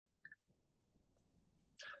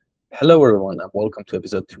Hello, everyone, and welcome to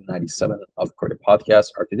episode 297 of Kouryer Podcast.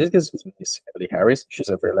 Our today's guest is Miss Emily Harris. She's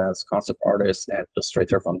a freelance concept artist and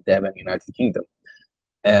illustrator from Deven, United Kingdom.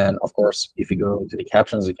 And of course, if you go to the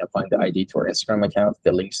captions, you can find the ID to her Instagram account,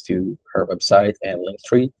 the links to her website and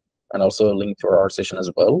Linktree, and also a link to our art session as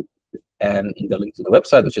well. And in the link to the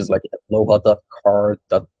website, which is like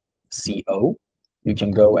aloha.car.co, you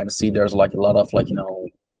can go and see there's like a lot of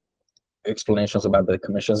explanations about the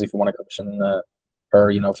commissions if you want to commission her,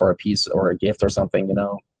 for a piece or a gift or something,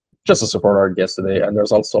 just to support our guest today. And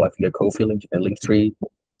there's also like a Ko-fi link and Linktree.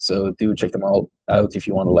 So do check them all out if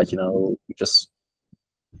you want to just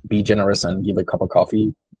be generous and give a cup of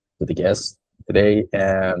coffee to the guest today.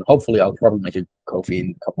 And hopefully I'll probably make a coffee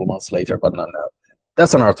in a couple of months later, but not now.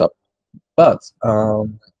 That's on our top. But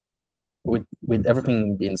with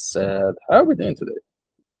everything being said, how are we doing today?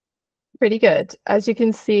 Pretty good. As you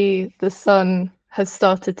can see, the sun has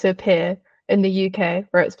started to appear in the UK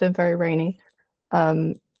where it's been very rainy.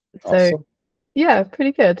 So Awesome. yeah,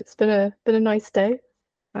 pretty good. It's been a nice day.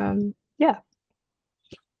 Yeah.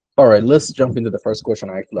 All right, let's jump into the first question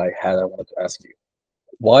I wanted to ask you.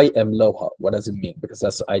 Why Mloha? What does it mean? Because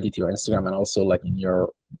that's the ID to your Instagram and also like in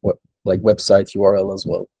your website URL as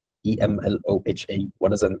well. EMLOHA.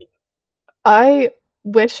 What does that mean? I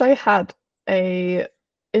wish I had a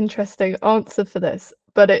interesting answer for this,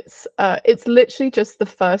 but it's literally just the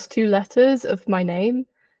first two letters of my name.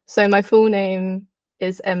 So my full name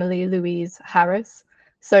is Emily Louise Harris.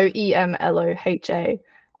 So EMLOHA.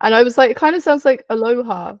 And I was like, it kind of sounds like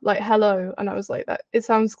aloha, like hello. And I was like, that it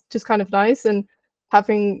sounds just kind of nice. And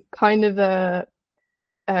having kind of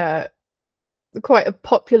uh quite a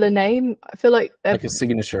popular name, I feel like Like a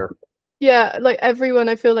signature. yeah, like everyone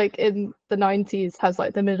I feel like in the 90s has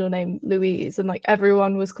like the middle name Louise and like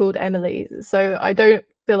everyone was called Emily. So I don't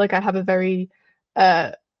feel like I have a very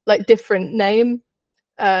like different name.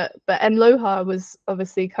 But Mloha was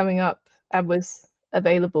obviously coming up and was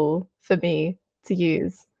available for me to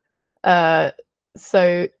use. Uh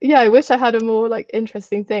so yeah, I wish I had a more like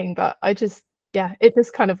interesting thing, but it just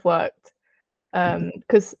kind of worked.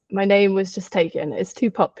 Because my name was just taken. It's too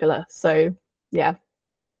popular. So yeah.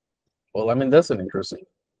 Well, I mean, that's an interesting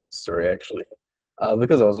story actually.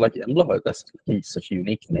 Because I was like, Mloha, that's such a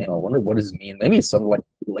unique name. I wonder what does it mean. Maybe it's some like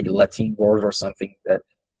a Latin word or something that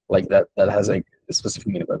has like a specific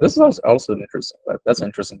meaning. But this is also an interesting. That's an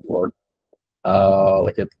interesting word.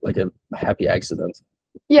 Like a happy accident.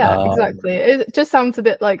 Yeah, Um, exactly. It just sounds a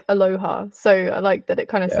bit like aloha. So I like that it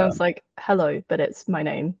kind of yeah. sounds like hello, but it's my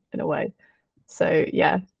name in a way. So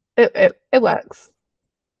yeah, it works.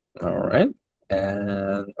 All right.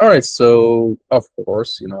 And all right. So of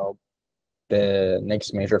course, the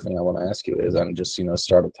next major thing I want to ask you is, and just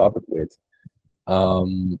start a topic with,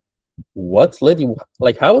 um, what led you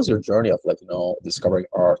like? How was your journey of discovering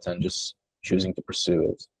art and just choosing to pursue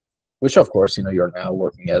it? Which of course, you're now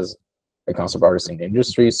working as a concept artist in the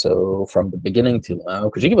industry. So from the beginning till now,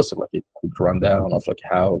 could you give us like a quick rundown of like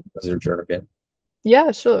how has your journey been?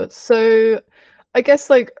 Yeah, sure. So I guess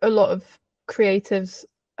like a lot of creatives,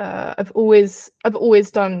 I've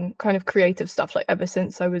always done kind of creative stuff like ever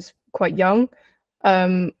since I was quite young.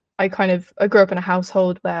 I grew up in a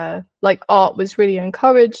household where like art was really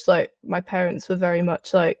encouraged. Like my parents were very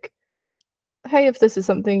much like, hey, if this is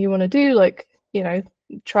something you want to do, like,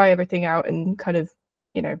 try everything out and kind of,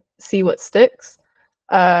 see what sticks.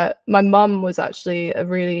 My mum was actually a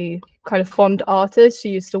really kind of fond artist. She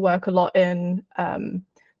used to work a lot in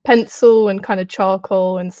pencil and kind of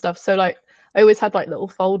charcoal and stuff. So like I always had like little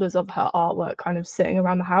folders of her artwork kind of sitting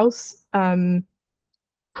around the house.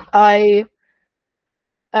 I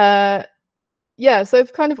yeah, so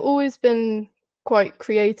I've kind of always been quite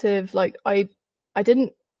creative. Like I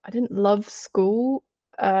didn't I didn't love school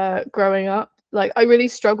growing up. Like I really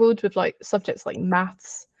struggled with like subjects like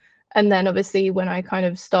maths. And then obviously when I kind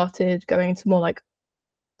of started going to more like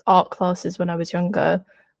art classes when I was younger,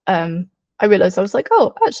 um, I realized I was like,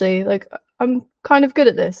 oh, actually, like I'm kind of good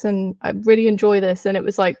at this and I really enjoy this. And it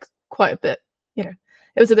was like quite a bit, it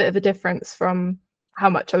was a bit of a difference from how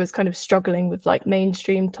much I was kind of struggling with like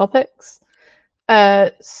mainstream topics.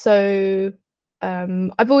 So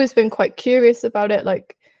I've always been quite curious about it.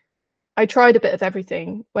 Like I tried a bit of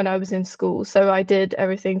everything when I was in school. So I did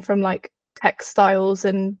everything from like textiles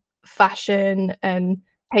and fashion and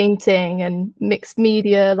painting and mixed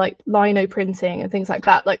media, like lino printing and things like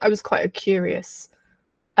that. Like I was quite a curious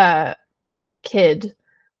uh, kid.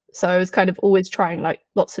 So I was kind of always trying like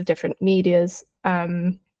lots of different medias.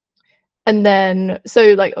 And then,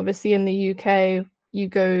 so like obviously in the UK, you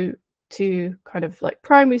go to kind of like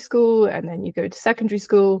primary school and then you go to secondary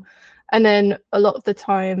school. And then a lot of the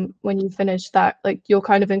time when you finish that, like you're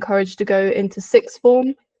kind of encouraged to go into sixth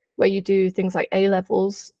form, where you do things like A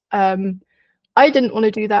levels. I didn't want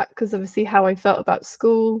to do that because obviously how I felt about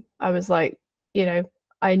school, I was like, you know,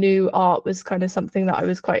 I knew art was kind of something that I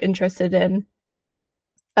was quite interested in.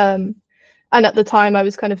 And at the time I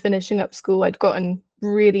was kind of finishing up school, I'd gotten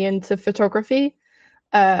really into photography.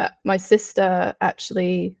 My sister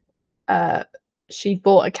actually, she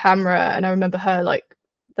bought a camera, and I remember her like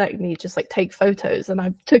letting me just like take photos, and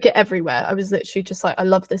I took it everywhere. I was literally just like, I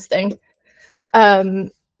love this thing.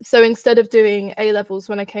 So instead of doing A levels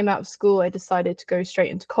when I came out of school, I decided to go straight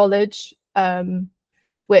into college,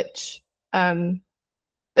 which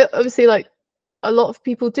obviously like a lot of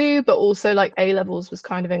people do, but also like A levels was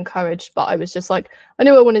kind of encouraged. But I was just like, I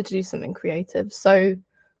knew I wanted to do something creative. So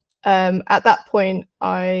at that point,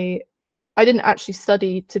 I didn't actually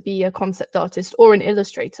study to be a concept artist or an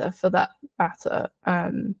illustrator for that matter.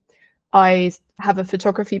 I have a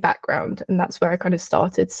photography background, and that's where I kind of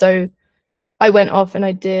started. So I went off and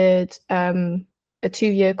I did a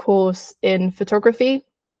 2-year course in photography.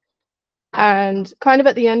 And kind of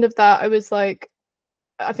at the end of that, I was like,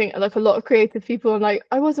 I think like a lot of creative people, I'm like,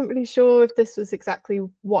 I wasn't really sure if this was exactly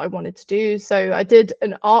what I wanted to do. So I did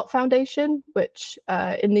an art foundation, which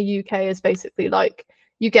in the UK is basically like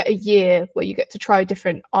you get a year where you get to try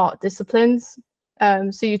different art disciplines.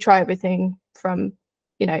 So you try everything from,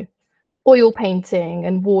 you know, oil painting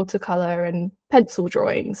and watercolor and pencil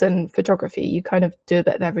drawings and photography. You kind of do a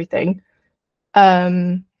bit of everything.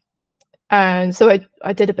 And so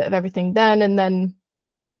I did a bit of everything then, and then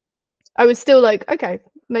I was still like, okay,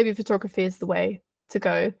 maybe photography is the way to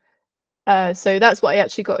go. So that's what I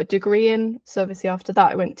actually got a degree in. So obviously after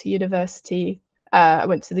that, I went to university. I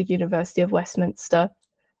went to the University of Westminster,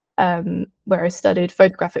 where I studied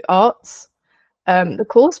photographic arts. The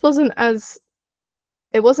course wasn't as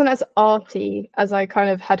arty as I kind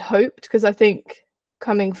of had hoped, because I think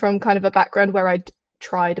coming from kind of a background where I'd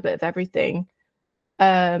tried a bit of everything,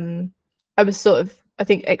 I was sort of, I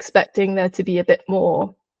think, expecting there to be a bit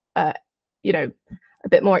more, you know, a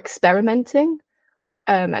bit more experimenting,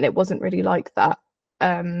 and it wasn't really like that.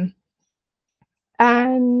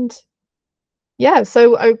 And yeah,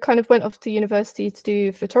 so I kind of went off to university to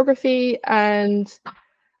do photography, and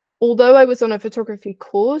although I was on a photography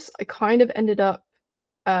course, I kind of ended up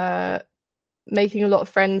making a lot of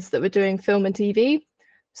friends that were doing film and TV.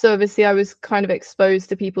 So obviously I was kind of exposed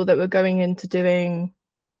to people that were going into doing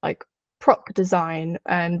like prop design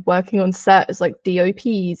and working on set as like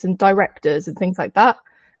DOPs and directors and things like that.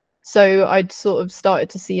 So I'd sort of started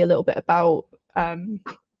to see a little bit about,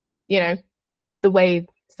 you know, the way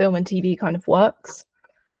film and TV kind of works.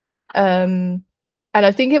 And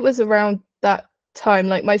I think it was around that time,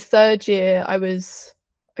 like my third year, I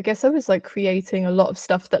guess I was like creating a lot of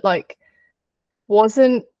stuff that like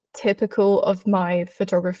wasn't typical of my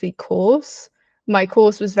photography course. My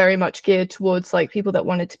course was very much geared towards like people that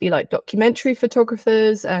wanted to be like documentary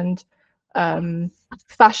photographers and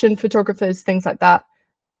fashion photographers, things like that.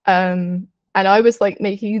 And I was like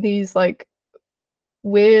making these like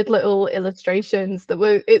weird little illustrations that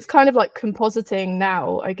were, it's kind of like compositing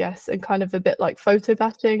now, I guess, and kind of a bit like photo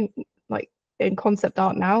batching, like in concept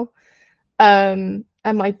art now. And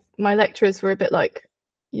my lecturers were a bit like,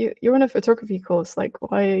 you're on a photography course, like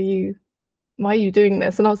why are you doing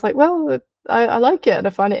this? And I was like, well, I like it and I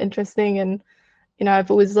find it interesting, and you know, I've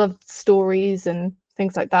always loved stories and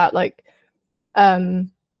things like that, like and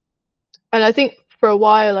I think for a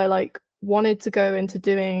while I like wanted to go into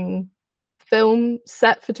doing film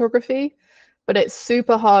set photography, but it's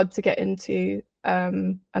super hard to get into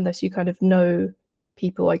unless you kind of know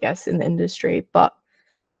people, I guess, in the industry. But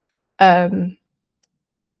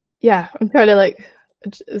yeah, I'm kind of like,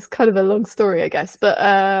 it's kind of a long story, I guess. But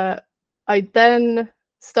I then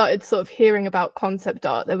started sort of hearing about concept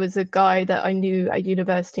art. There was a guy that I knew at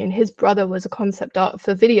university, and his brother was a concept art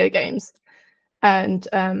for video games. And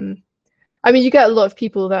I mean, you get a lot of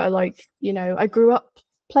people that are like, you know, I grew up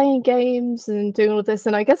playing games and doing all of this,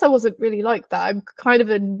 and I guess I wasn't really like that. I'm kind of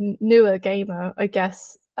a newer gamer, I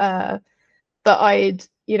guess. But I'd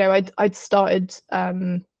started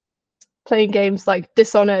playing games like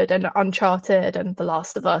Dishonored and Uncharted and The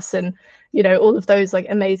Last of Us, and you know, all of those like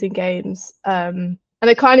amazing games. And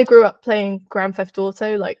I kind of grew up playing Grand Theft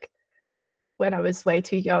Auto, like when I was way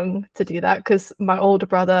too young to do that, because my older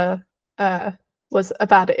brother was a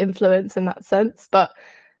bad influence in that sense. But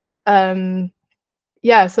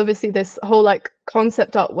yeah, so obviously this whole like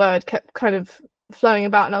concept art word kept kind of flowing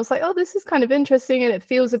about, and I was like, oh, this is kind of interesting, and it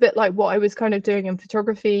feels a bit like what I was kind of doing in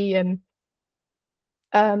photography. And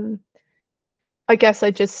I guess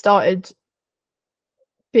I just started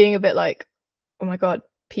being a bit like, oh my God,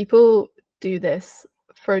 people do this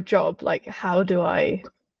for a job. Like, how do I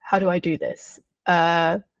do this?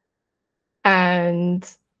 And I'm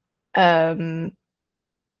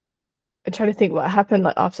trying to think what happened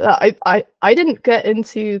like after that. I didn't get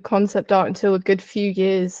into concept art until a good few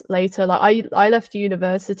years later. Like I left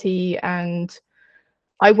university and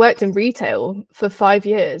I worked in retail for 5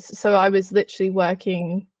 years. So I was literally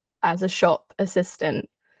working as a shop assistant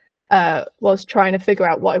whilst trying to figure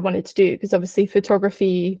out what I wanted to do, because obviously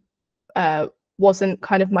photography wasn't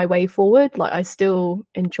kind of my way forward. Like I still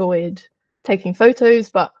enjoyed taking photos,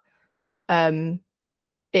 but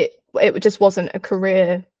it just wasn't a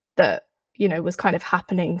career that, you know, was kind of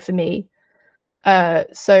happening for me.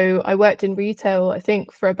 So I worked in retail, I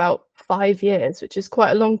think, for about 5 years, which is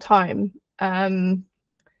quite a long time. And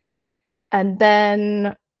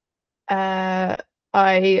then I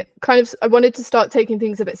wanted to start taking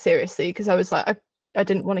things a bit seriously, because I was like, I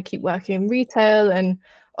didn't want to keep working in retail, and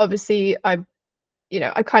obviously I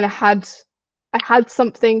kind of had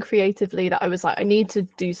something creatively that I was like, I need to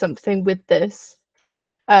do something with this.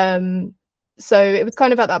 So it was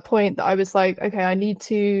kind of at that point that I was like, okay, I need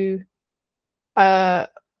to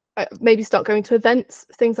maybe start going to events,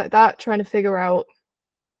 things like that, trying to figure out,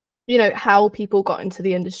 you know, how people got into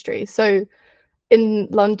the industry. So in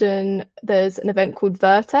London, there's an event called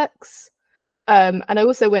Vertex. And I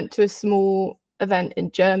also went to a small event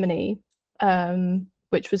in Germany,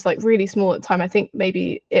 which was like really small at the time. I think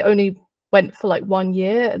maybe it only went for like 1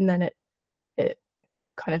 year, and then it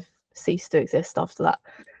kind of ceased to exist after that.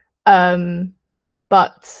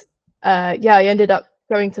 But yeah, I ended up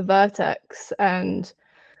going to Vertex, and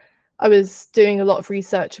I was doing a lot of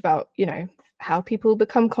research about, you know, how people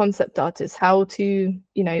become concept artists, how to,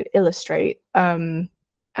 you know, illustrate. And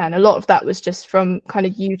a lot of that was just from kind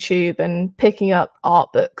of YouTube and picking up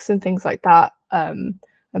art books and things like that.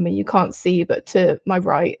 I mean, you can't see, but to my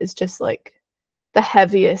right is just like the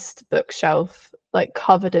heaviest bookshelf, like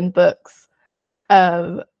covered in books.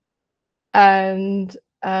 And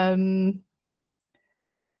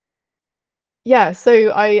yeah,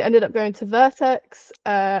 so I ended up going to Vertex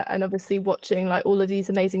and obviously watching like all of these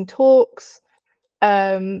amazing talks.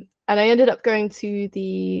 And I ended up going to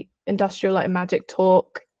the Industrial Light and Magic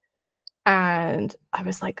talk, and I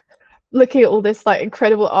was like looking at all this like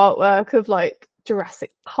incredible artwork of like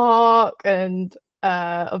Jurassic Park and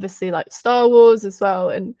obviously like Star Wars as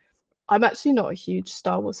well. And I'm actually not a huge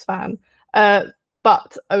Star Wars fan,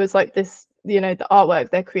 but I was like, this, you know, the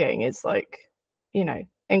artwork they're creating is like, you know,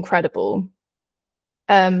 incredible.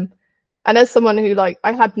 And as someone who, like,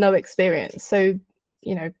 I had no experience, so,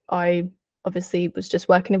 you know, I obviously was just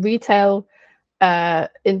working in retail.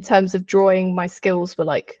 In terms of drawing, my skills were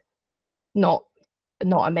like not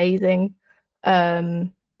amazing. But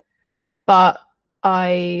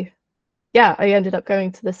I ended up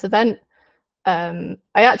going to this event. I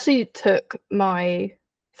actually took my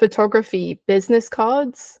photography business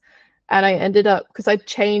cards, and I ended up, because I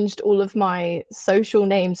changed all of my social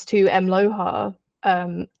names to Mloha,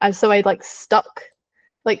 and so I like stuck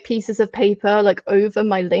like pieces of paper like over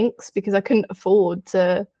my links, because I couldn't afford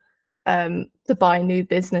to buy new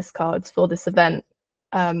business cards for this event.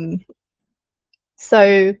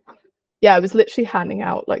 So yeah, I was literally handing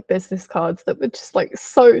out like business cards that were just like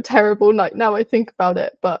so terrible. Like now I think about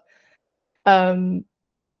it, but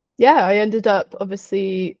yeah, I ended up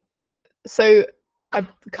obviously. So I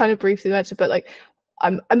kind of briefly mentioned, but like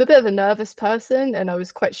I'm a bit of a nervous person, and I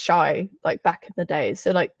was quite shy like back in the day.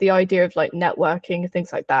 So like the idea of like networking and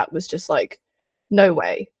things like that was just like no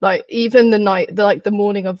way. Like even the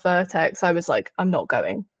morning of Vertex, I was like, I'm not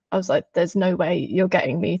going. I was like, there's no way you're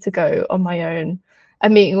getting me to go on my own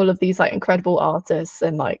and meeting all of these like incredible artists.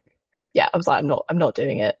 And like, yeah, I was like, I'm not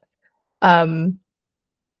doing it. But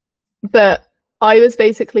I was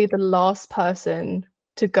basically the last person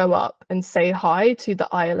to go up and say hi to the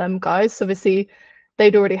ILM guys. So obviously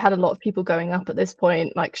they'd already had a lot of people going up at this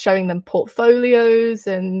point, like showing them portfolios,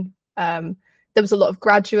 and there was a lot of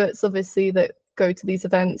graduates obviously that go to these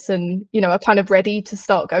events and, you know, are kind of ready to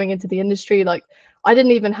start going into the industry. Like I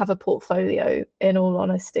didn't even have a portfolio, in all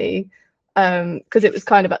honesty, because it was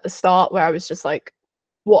kind of at the start where I was just like,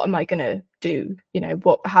 what am I gonna do? You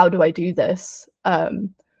know, how do I do this?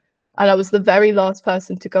 And I was the very last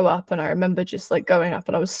person to go up, and I remember just like going up,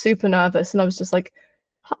 and I was super nervous, and I was just like,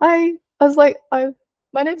 hi, I was like,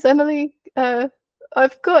 my name's Emily,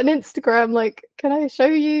 I've got an Instagram, like, can I show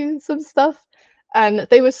you some stuff? And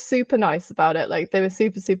they were super nice about it. Like they were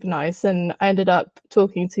super nice. And I ended up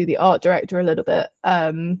talking to the art director a little bit,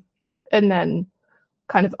 and then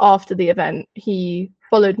kind of after the event he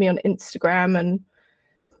followed me on Instagram, and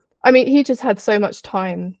I mean, he just had so much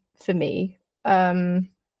time for me. And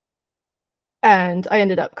I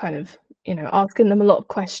ended up kind of, asking them a lot of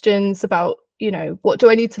questions about, what do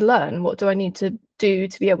I need to learn? What do I need to do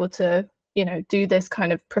to be able to, do this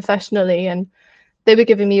kind of professionally? And they were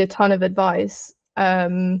giving me a ton of advice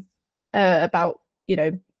about,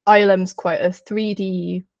 ILM's quite a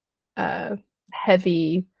 3D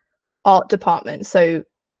heavy art department. So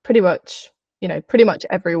pretty much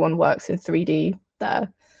everyone works in 3D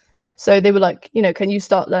there. So they were like, can you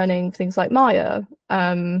start learning things like Maya?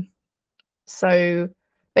 So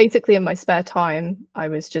basically in my spare time, I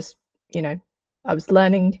was just, I was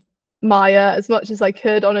learning Maya as much as I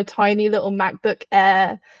could on a tiny little MacBook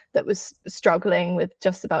Air that was struggling with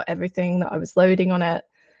just about everything that I was loading on it.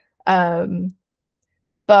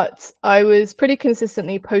 But I was pretty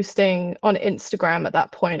consistently posting on Instagram at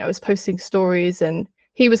that point. I was posting stories, and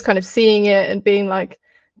he was kind of seeing it and being like,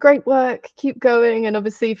 great work, keep going. And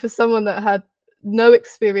obviously for someone that had no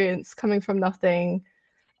experience, coming from nothing,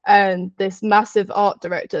 and this massive art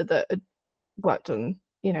director that had worked on,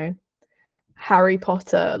 Harry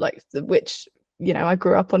Potter, like, which, I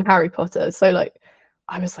grew up on Harry Potter. So like,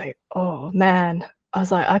 I was like, oh man, I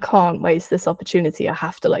was like, I can't waste this opportunity. I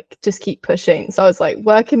have to like just keep pushing. So I was like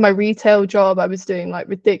working my retail job. I was doing like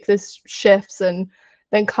ridiculous shifts, and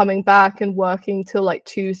then coming back and working till like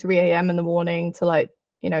 2, 3 a.m. in the morning to like,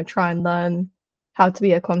 try and learn how to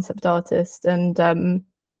be a concept artist. And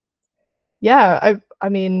yeah, I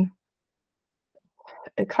mean,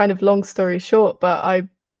 a kind of long story short, but I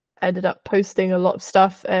ended up posting a lot of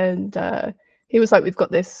stuff, and he was like, we've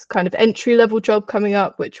got this kind of entry-level job coming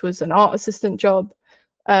up, which was an art assistant job.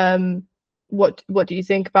 What do you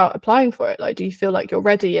think about applying for it? Like, do you feel like you're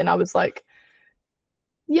ready? And I was like,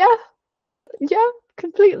 yeah,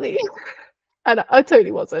 completely. And I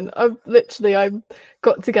totally wasn't. I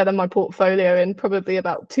got together my portfolio in probably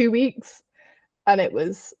about 2 weeks, and it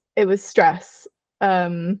was stress.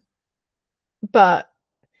 But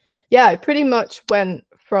yeah, I pretty much went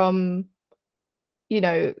from,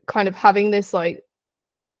 kind of having this like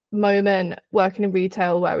moment working in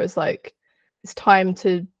retail where it was like, it's time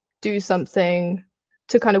to do something,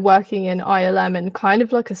 to kind of working in ILM and kind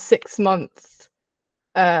of like a 6-month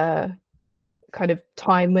kind of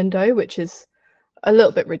time window, which is a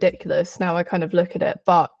little bit ridiculous now I kind of look at it,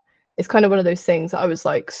 but it's kind of one of those things that I was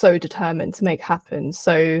like so determined to make happen.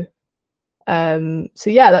 So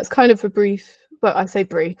yeah, that's kind of a brief, but I say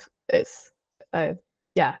brief, it's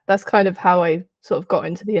yeah, that's kind of how I sort of got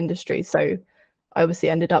into the industry. So I obviously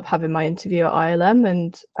ended up having my interview at ILM,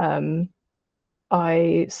 and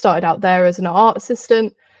I started out there as an art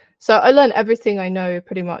assistant. So I learned everything I know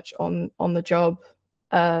pretty much on the job.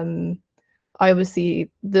 I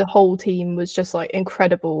obviously, the whole team was just like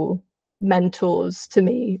incredible mentors to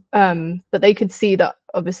me, but they could see that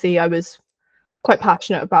obviously I was quite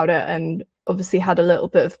passionate about it, and obviously had a little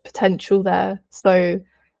bit of potential there. So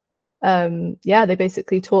yeah, they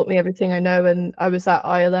basically taught me everything I know, and I was at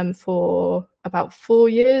ILM for about 4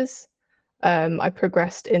 years. I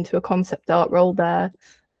progressed into a concept art role there,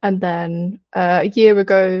 and then about a year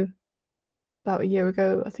ago,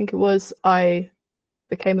 I think it was, I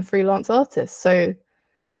became a freelance artist. So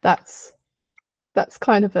that's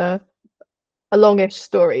kind of a longish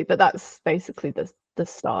story, but that's basically the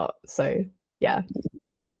start. So yeah.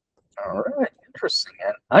 All right, interesting.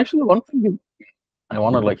 And actually, one thing I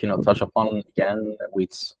want to like touch upon again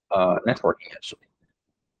with networking. Actually,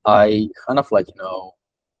 I kind of like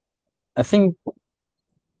I think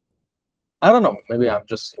I don't know. Maybe I'm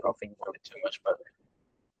just thinking about it too much, but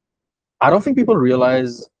I don't think people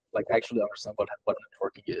realize like actually understand what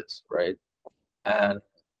networking is, right? And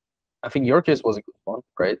I think your case was a good one,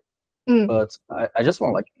 right? But I just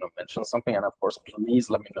want to like mention something, and of course, please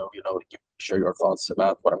let me know, share your thoughts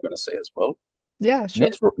about what I'm going to say as well. Yeah, sure.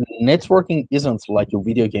 Networking isn't like a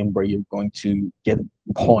video game where you're going to get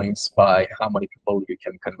points by how many people you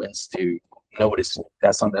can convince to notice you.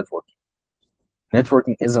 That's not networking.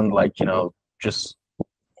 Networking isn't like just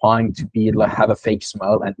trying to be like have a fake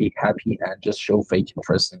smile and be happy and just show fake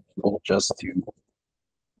interest in people just to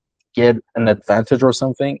get an advantage or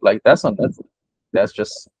something. Like that's not networking. That's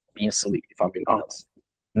just being silly, if I'm being honest.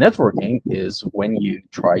 Networking is when you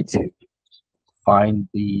try to find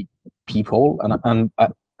the people,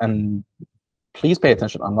 and please pay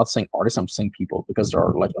attention. I'm not saying artists, I'm saying people, because there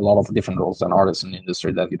are like a lot of different roles and artists in the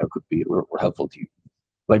industry that could be helpful to you.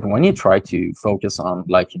 Like when you try to focus on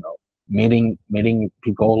like meeting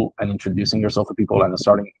people and introducing yourself to people and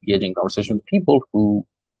starting engaging conversation with people who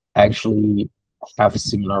actually have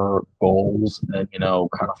similar goals and kind of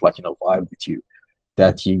like vibe with you,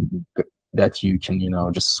 that you that you can,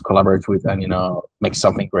 just collaborate with and, make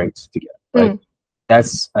something great together, right? Mm.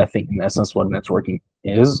 That's, I think, in essence, what networking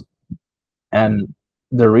is. And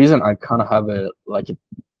the reason I kind of have a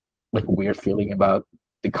weird feeling about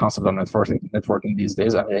the concept of networking these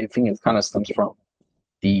days, I think it kind of stems from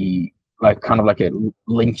the kind of like a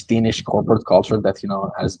LinkedIn-ish corporate culture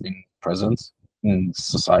that has been present in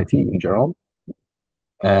society in general.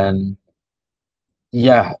 And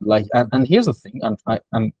yeah, and here's the thing,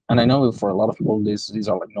 and I know for a lot of people these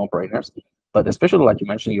are like no-brainers, but especially like you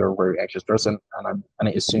mentioned, you're a very anxious person, and I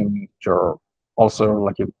assume you're also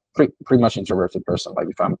like a pretty much introverted person, like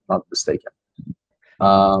if I'm not mistaken.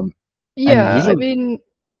 And Yeah, I usually, mean,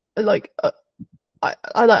 like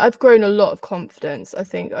I've grown a lot of confidence, I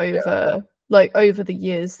think, yeah, over the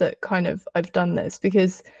years that kind of I've done this,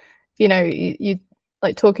 because you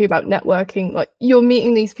like talking about networking, like you're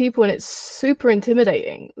meeting these people and it's super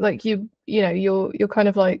intimidating. Like you're kind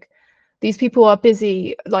of like, these people are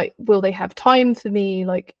busy, like will they have time for me,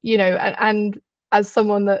 like and as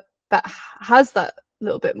someone that has that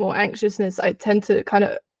little bit more anxiousness, I tend to kind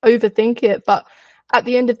of overthink it. But at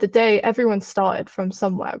the end of the day, everyone started from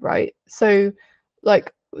somewhere, right? So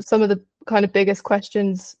like some of the kind of biggest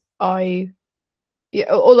questions or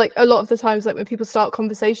like a lot of the times, like when people start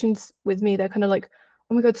conversations with me, they're kind of like,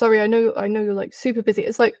 oh my god, sorry, I know you're like super busy.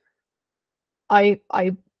 It's like, I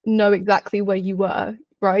know exactly where you were,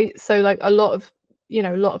 right? So like a lot of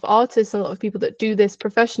artists, a lot of people that do this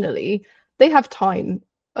professionally, they have time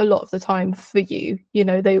a lot of the time for you.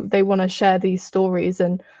 They want to share these stories,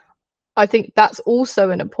 and I think that's also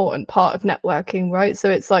an important part of networking, right? So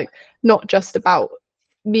it's like not just about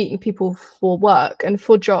meeting people for work and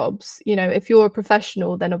for jobs. If you're a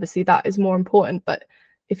professional, then obviously that is more important. But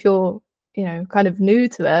if you're, kind of new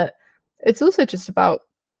to it, it's also just about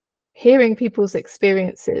hearing people's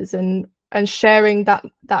experiences and sharing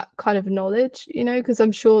that kind of knowledge, because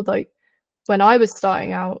I'm sure like when I was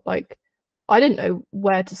starting out, like I didn't know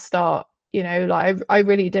where to start, like I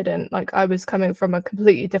really didn't. Like I was coming from a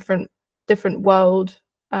completely different world.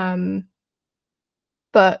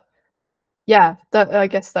 But yeah, that I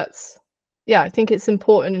guess that's yeah, I think it's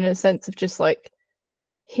important in a sense of just like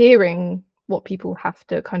hearing what people have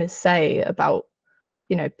to kind of say about,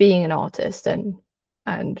 being an artist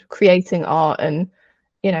and creating art. And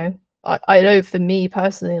I know for me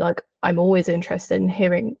personally, like I'm always interested in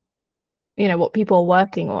hearing, what people are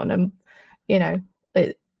working on. And you know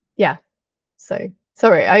it, yeah, so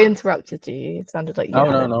sorry I interrupted you. It sounded like you no,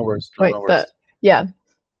 had no, a no worries, no, point, no worries. but yeah.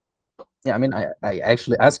 Yeah, I mean, I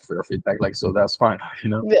actually asked for your feedback, like, so that's fine,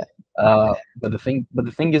 Yeah. but the thing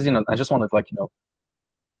is, I just wanted like,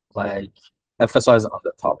 like emphasize on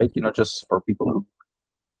the topic, just for people who,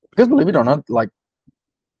 because believe it or not, like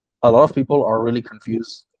a lot of people are really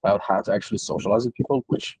confused about how to actually socialize with people,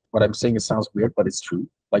 which what I'm saying, it sounds weird, but it's true.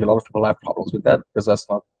 Like a lot of people have problems with that because that's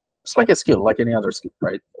not, it's like a skill, like any other skill,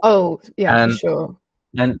 right? Oh yeah, for And sure.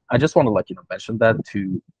 and I just want to like, mention that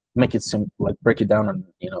to make it like break it down and,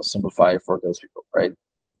 simplify it for those people, right?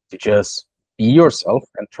 To just be yourself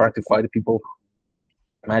and try to find the people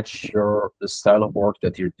who match the style of work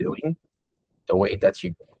that you're doing, the way that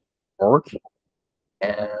you work,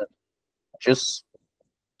 and just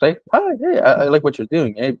say, hi, hey, I like what you're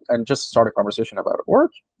doing, hey, and just start a conversation about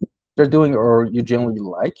work they're doing or you generally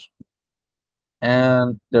like.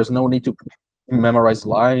 And there's no need to memorize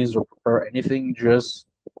lines or prepare anything. Just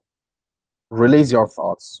release your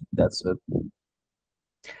thoughts. That's it.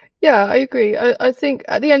 Yeah, I agree. I think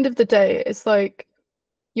at the end of the day, it's like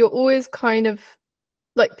you're always kind of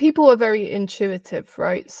like, people are very intuitive,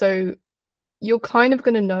 right? So you're kind of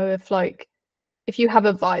going to know if you have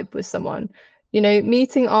a vibe with someone.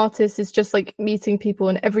 Meeting artists is just like meeting people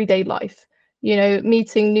in everyday life,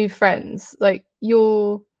 meeting new friends. Like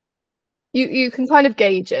you can kind of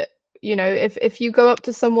gauge it. If you go up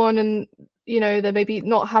to someone and they're maybe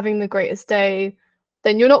not having the greatest day,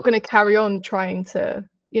 then you're not going to carry on trying to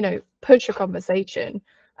push a conversation.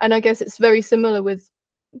 And I guess it's very similar with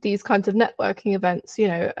these kinds of networking events.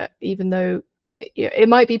 Even though it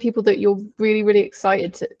might be people that you're really really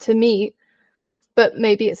excited to meet, but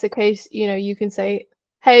maybe it's a case, you can say,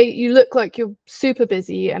 hey, you look like you're super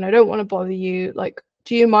busy and I don't want to bother you, like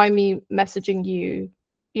do you mind me messaging you,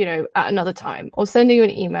 at another time, or sending you an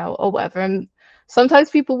email or whatever. And sometimes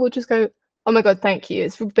people will just go, oh my god, thank you,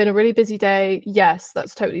 it's been a really busy day, yes,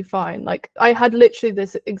 that's totally fine. Like I had literally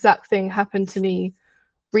this exact thing happen to me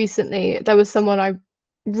recently. There was someone I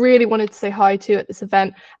really wanted to say hi to at this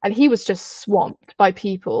event, and he was just swamped by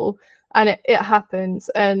people, and it happens.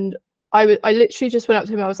 And I literally just went up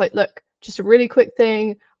to him. I was like, look, just a really quick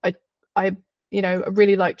thing. I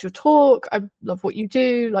really liked your talk. I love what you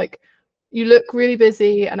do. Like, you look really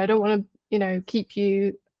busy and I don't want to, you know, keep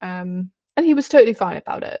you. And he was totally fine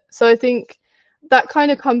about it. So I think that kind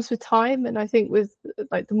of comes with time. And I think with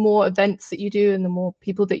like the more events that you do and the more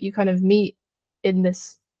people that you kind of meet in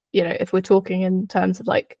this, you know, if we're talking in terms of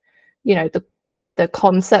like, you know, the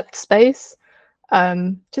concept space,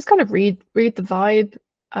 just kind of read the vibe.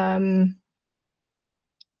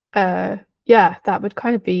 Yeah, that would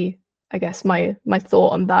kind of be, I guess, my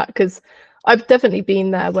thought on that, because I've definitely been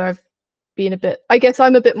there where I've been a bit, I guess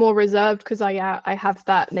I'm a bit more reserved because I have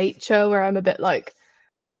that nature where I'm a bit like,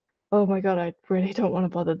 oh my god, I really don't want to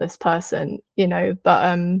bother this person, you know.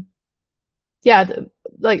 But yeah,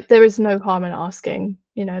 like there is no harm in asking,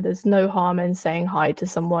 you know, there's no harm in saying hi to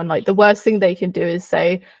someone. Like the worst thing they can do is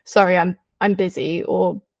say, sorry, I'm busy,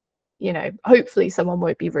 or, you know, hopefully someone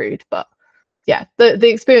won't be rude. But yeah, the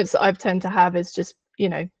experience that I've tend to have is just, you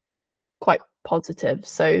know, quite positive.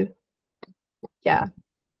 So yeah.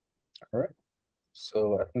 All right.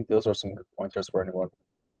 So I think those are some good pointers for anyone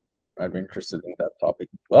might be interested in that topic.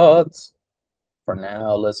 But for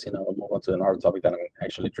now, let's move on to another topic that I'm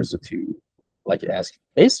actually interested to like ask.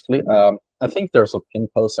 Basically, I think there's a pin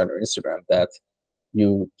post on your Instagram that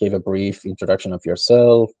you gave a brief introduction of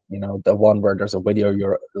yourself. You know, the one where there's a video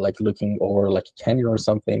you're like looking over like a canyon or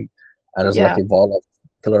something, and there's like Yeah. a wall of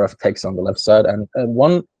pillar of text on the left side. And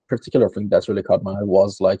one particular thing that's really caught my eye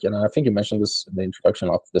was like, and I think you mentioned this in the introduction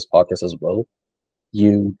of this podcast as well.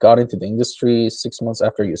 You got into the industry 6 months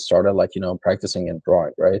after you started, like, practicing and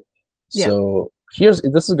drawing, right? Yeah. So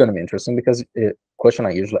this is going to be interesting because a question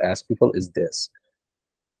I usually ask people is this: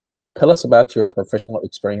 tell us about your professional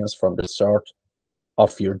experience from the start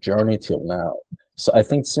of your journey till now. So I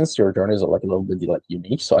think since your journey is like a little bit like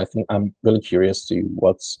unique, so I think I'm really curious to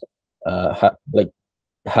what's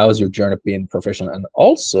how's your journey been professional, and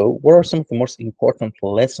also what are some of the most important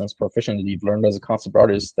lessons professionally you've learned as a concept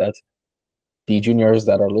artist that the juniors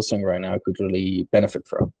that are listening right now could really benefit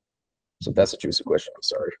from? So that's a juicy question. I'm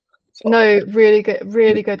sorry. So, No, really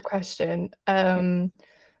good question.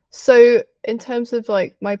 So in terms of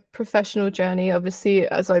like my professional journey, obviously,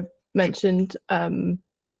 as I mentioned,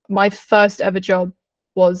 my first ever job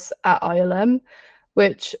was at ILM,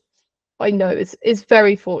 which I know is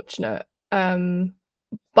very fortunate.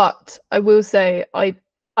 But I will say I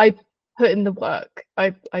put in the work.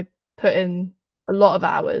 I put in a lot of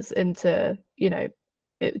hours into, you know,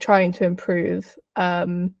 trying to improve.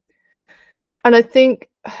 And I think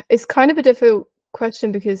it's kind of a difficult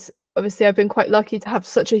question because obviously I've been quite lucky to have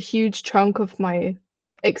such a huge chunk of my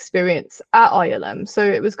experience at ILM. So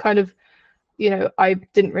it was kind of, you know, I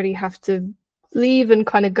didn't really have to leave and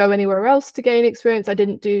kind of go anywhere else to gain experience. I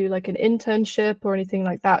didn't do like an internship or anything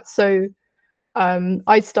like that. So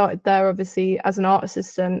I started there obviously as an art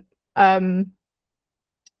assistant.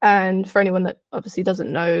 And for anyone that obviously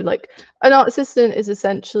doesn't know, like an art assistant is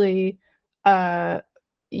essentially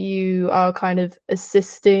you are kind of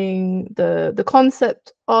assisting the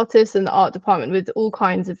concept artist and the art department with all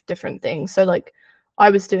kinds of different things. So like I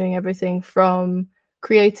was doing everything from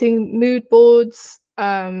creating mood boards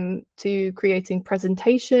to creating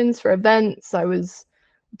presentations for events. I was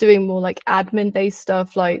doing more like admin based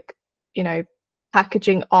stuff, like, you know,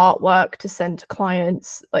 packaging artwork to send to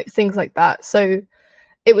clients, like things like that. So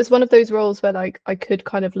it was one of those roles where like I could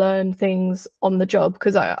kind of learn things on the job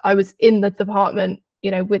because I was in the department,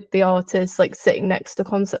 you know, with the artists, like sitting next to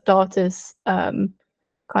concept artists, kind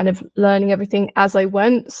of learning everything as I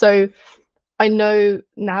went. So I know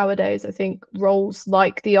nowadays I think roles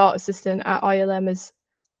like the art assistant at ILM is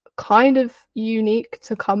kind of unique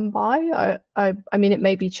to come by. I mean, it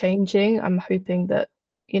may be changing. I'm hoping that,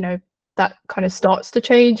 you know, that kind of starts to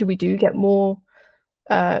change and we do get more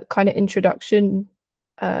kind of introduction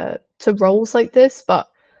to roles like this. But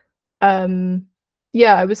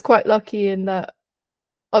yeah, I was quite lucky in that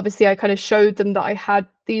obviously I kind of showed them that I had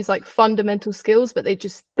these like fundamental skills, but they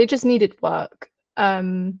just needed work.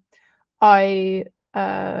 I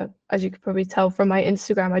as you could probably tell from my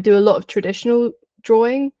Instagram, I do a lot of traditional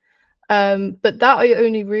drawing. But that I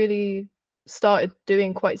only really started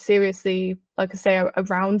doing quite seriously, like I say,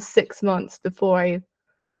 around 6 months before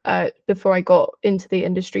I got into the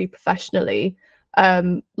industry professionally.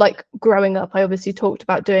 Like growing up, I obviously talked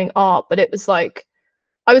about doing art, but it was like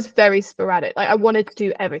I was very sporadic. Like I wanted to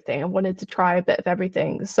do everything. I wanted to try a bit of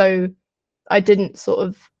everything. So I didn't sort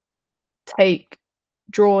of take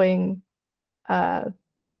drawing kind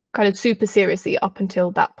of super seriously up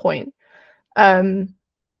until that point. And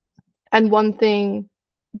one thing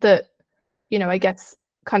that, you know, I guess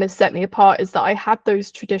kind of set me apart is that I had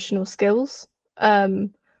those traditional skills.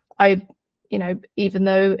 I, you know, even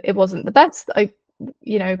though it wasn't the best, I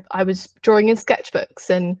was drawing in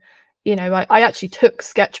sketchbooks and, you know, I actually took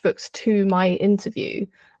sketchbooks to my interview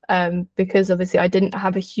because obviously I didn't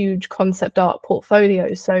have a huge concept art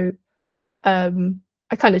portfolio. So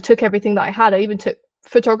I kind of took everything that I had. I even took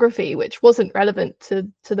photography, which wasn't relevant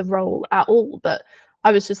to the role at all. But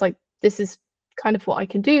I was just like, this is kind of what I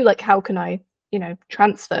can do. Like, how can I, you know,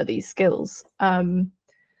 transfer these skills?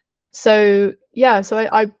 So yeah, so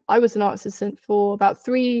I was an art assistant for about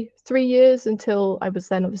three years until I was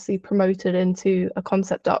then obviously promoted into a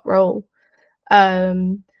concept art role.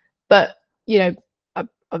 But you know, I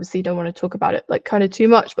obviously don't want to talk about it like kind of too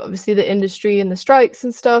much, but obviously the industry and the strikes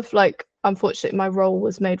and stuff, like unfortunately my role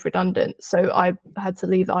was made redundant, so I had to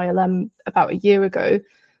leave ILM about a year ago.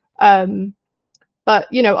 But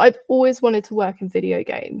you know, I've always wanted to work in video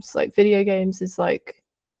games. Like video games is like,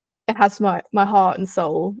 it has my heart and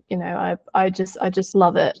soul, you know. I just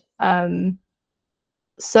love it.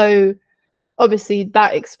 So obviously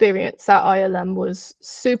that experience at ILM was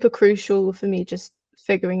super crucial for me, just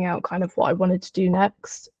figuring out kind of what I wanted to do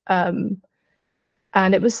next. And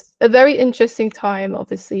it was a very interesting time,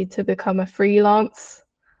 obviously, to become a freelance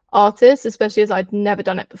artist, especially as I'd never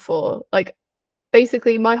done it before. Like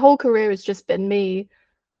basically my whole career has just been me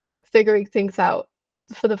figuring things out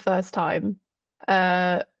for the first time,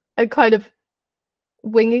 and kind of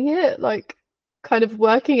winging it, like kind of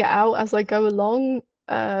working it out as I go along.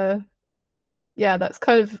 Yeah, that's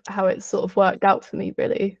kind of how it sort of worked out for me,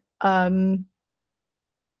 really.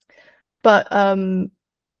 But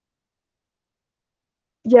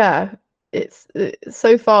yeah, it's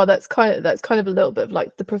so far that's kind of a little bit of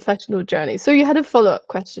like the professional journey. So you had a follow-up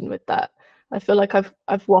question with that. I feel like I've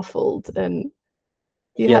waffled, and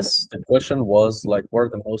you had. Yes, the question was like,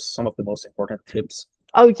 what are some of the most important tips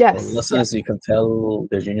Oh or yes, yeah. lessons you can tell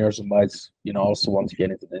the juniors who might, also want to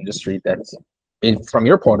get into the industry that's from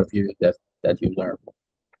your point of view that you learned?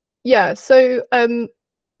 Yeah, so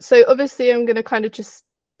obviously I'm going to kind of just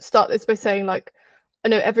start this by saying, like, I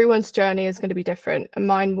know everyone's journey is going to be different, and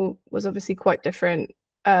mine was obviously quite different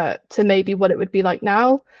to maybe what it would be like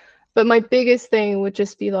now. But my biggest thing would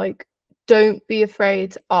just be like, don't be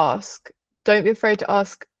afraid to ask. Don't be afraid to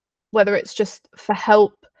ask, whether it's just for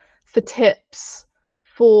help, for tips,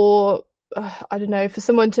 for I don't know, for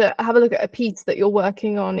someone to have a look at a piece that you're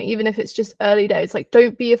working on, even if it's just early days. Like,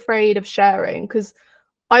 don't be afraid of sharing, because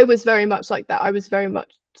I was very much like that. I was very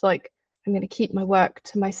much like, I'm going to keep my work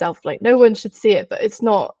to myself. Like, no one should see it, but it's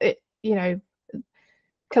not, you know,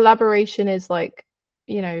 collaboration is like,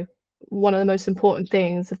 you know, one of the most important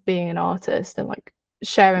things of being an artist, and like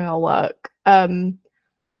sharing our work. And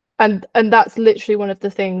that's literally one of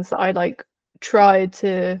the things that I like tried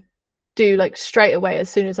to do like straight away. As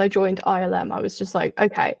soon as I joined ILM, I was just like,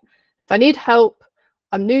 okay, if I need help,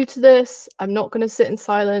 I'm new to this, I'm not going to sit in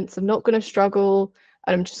silence, I'm not going to struggle,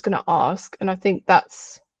 and I'm just going to ask. And I think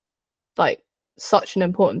that's like such an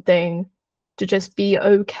important thing, to just be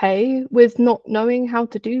okay with not knowing how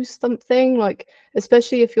to do something. Like,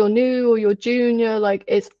 especially if you're new or you're junior, like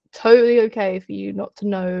it's totally okay for you not to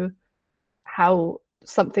know how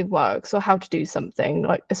something works or how to do something.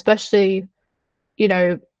 Like, especially, you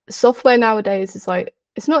know, software nowadays is like,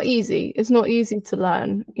 it's not easy, it's not easy to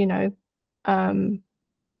learn, you know.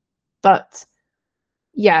 But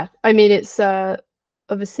yeah, I mean, it's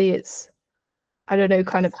obviously it's, I don't know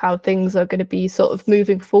kind of how things are going to be sort of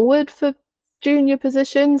moving forward for junior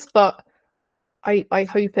positions, but I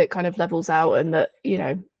hope it kind of levels out, and that, you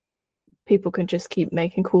know, people can just keep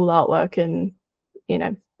making cool artwork, and, you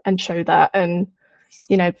know, and show that. And,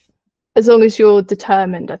 you know, as long as you're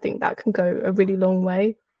determined, I think that can go a really long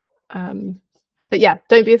way. But yeah,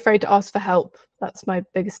 don't be afraid to ask for help. That's my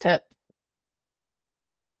biggest tip.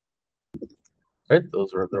 Right,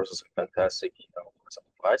 those are some fantastic, some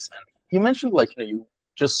advice. And you mentioned, like, you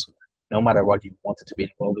just, no matter what, you wanted to be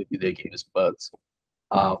involved with video games. But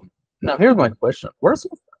now here's my question: what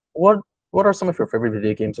are some of your favorite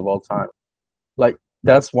video games of all time? Like,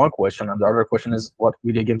 that's one question, and the other question is, what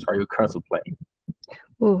video games are you currently playing?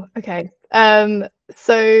 Oh, okay.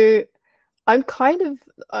 So I'm kind of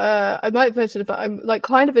I might have mentioned it, but I'm like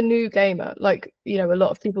kind of a new gamer. Like, you know, a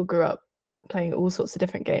lot of people grew up playing all sorts of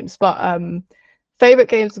different games. But favorite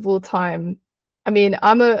games of all time. I mean,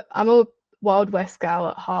 I'm a Wild West gal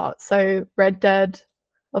at heart. So Red Dead,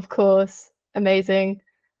 of course, amazing.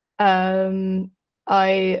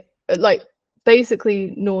 I like,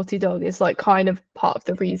 basically Naughty Dog is like kind of part of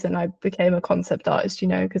the reason I became a concept artist, you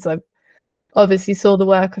know, because I obviously saw the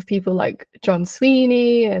work of people like John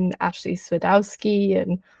Sweeney and Ashley Swadowski,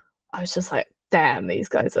 and I was just like, damn, these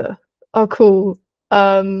guys are cool.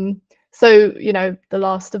 So, you know, The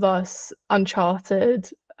Last of Us, Uncharted.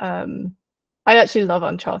 I actually love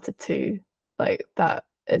Uncharted 2. Like, that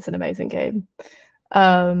it's an amazing game.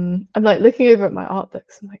 I'm like looking over at my art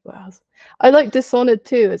books. I'm like, wow. I like Dishonored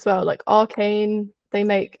too as well. Like Arcane, they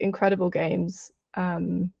make incredible games.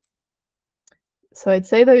 So I'd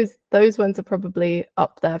say those ones are probably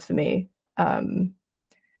up there for me. And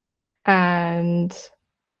I'm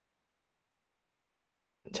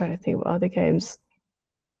trying to think what other games.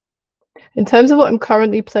 In terms of what I'm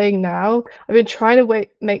currently playing now, I've been trying to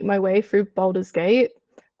make my way through Baldur's Gate.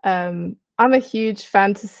 I'm a huge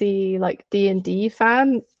fantasy like D&D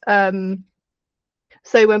fan.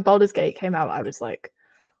 So when Baldur's Gate came out, I was like,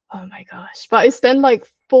 oh my gosh. But I spend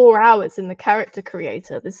like 4 hours in the character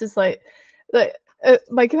creator. This is like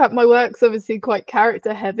my work's obviously quite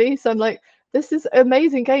character heavy. So I'm like, this is an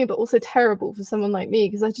amazing game, but also terrible for someone like me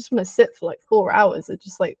because I just want to sit for like 4 hours and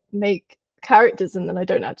just like make characters and then I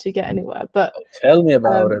don't actually get anywhere. But tell me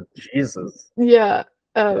about it, Jesus. Yeah.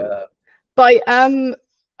 Yeah. But I'm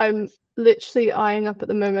literally eyeing up at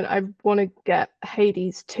the moment. I want to get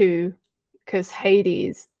Hades 2 because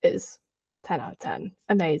Hades is 10 out of 10.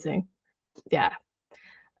 Amazing. Yeah.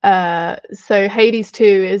 So Hades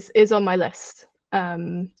 2 is on my list.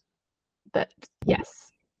 But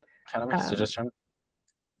yes. Can I make a suggestion?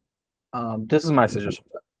 This is my suggestion.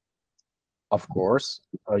 Of course,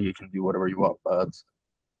 you can do whatever you want, but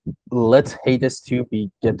let Hades 2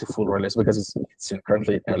 get to full release because it's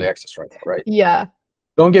currently in early access right? Yeah.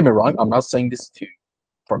 Don't get me wrong. I'm not saying this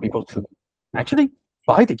for people to actually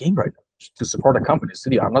buy the game right now to support a company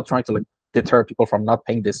studio. I'm not trying to like deter people from not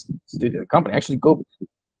paying this studio company. Actually, go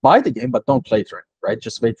buy the game, but don't play it right.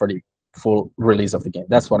 Just wait for the full release of the game.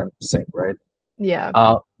 That's what I'm saying, right?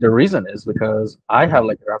 Yeah. The reason is because I have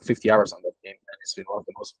like around 50 hours on that game, and it's been one of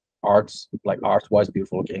the most art-wise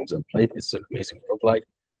beautiful games I've played. It's an amazing roguelike.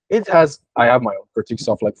 I have my own critiques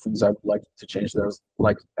of like things I would like to change. There's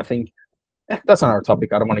like I think that's not our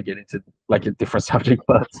topic. I don't want to get into like a different subject,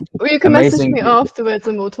 but Well, you can message me afterwards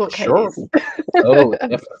and we'll talk sure. Hades. Oh,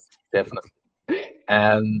 definitely.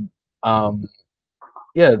 And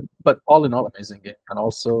yeah, but all in all, amazing game. And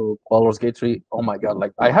also Baldur's Gate 3, oh my god,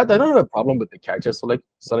 like I don't have a problem with the character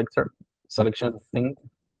selection thing,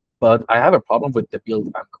 but I have a problem with the build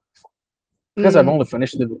I'm going for. Because I've only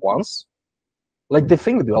finished it once. Like the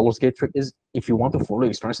thing with the Baldur's Gate 3 is if you want to fully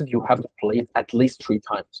experience it, you have to play it at least 3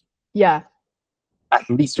 times. Yeah. At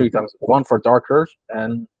least 3 times. One for Dark Earth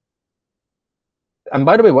and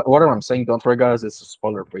by the way, whatever I'm saying, don't worry guys, it's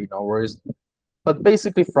spoiler free, no worries. But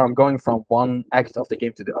basically, from going from one act of the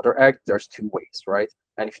game to the other act, there's 2 ways, right?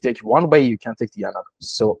 And if you take one way, you can't take the other.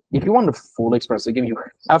 So if you want to fully experience the game, you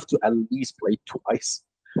have to at least play twice.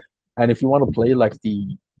 And if you want to play like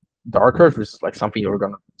the Dark Earth, which is like something you're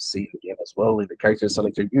gonna see in the game as well, in the character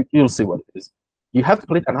selector, you'll see what it is. You have to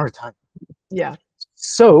play it another time. Yeah.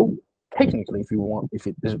 So technically, if you're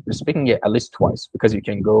speaking it at least twice, because you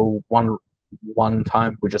can go one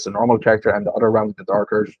time with just a normal character and the other round with the Dark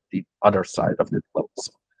Earth, the other side of the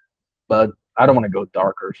levels. But I don't want to go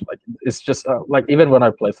Dark Earth. Like it's just like even when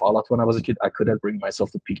I played Fallout when I was a kid, I couldn't bring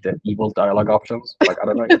myself to pick the evil dialogue options. Like I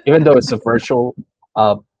don't know, even though it's a virtual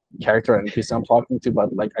character and NPC I'm talking to,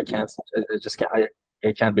 but like I can't. It just can't.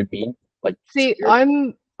 It can't be mean. Like see,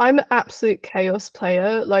 I'm an absolute chaos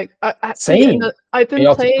player. Like same. I've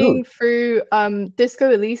been playing through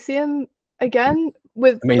Disco Elysium again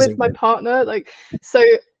with my partner. Like so.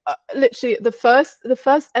 Literally the first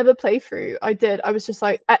ever playthrough I did, I was just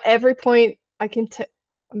like at every point I can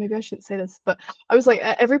maybe I shouldn't say this, but I was like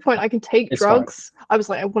at every point I can take drugs. Fine. I was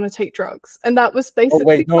like I want to take drugs, and that was basically. Oh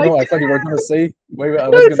wait, no, I thought you were gonna say. Wait, I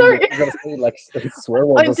was gonna say like swear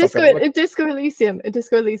words or something. In Disco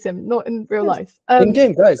Elysium, not in real life. In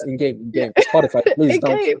game, guys, in game. Spotify, please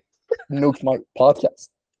don't nuke my podcast.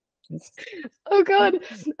 Oh god.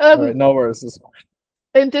 All right, no worries.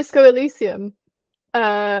 In Disco Elysium.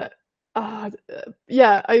 Yeah,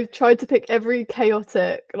 I tried to pick every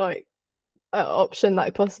chaotic like option that I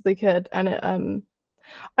possibly could, and it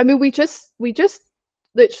I mean we just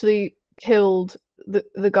literally killed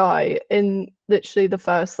the guy in literally the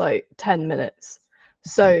first like 10 minutes,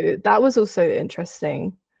 so that was also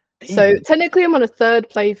interesting. So technically I'm on a 3rd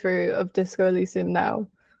playthrough of Disco Elysium now.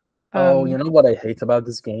 Oh, you know what I hate about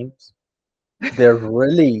these games? They're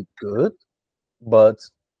really good, but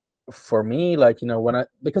for me, like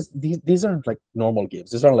because these aren't like normal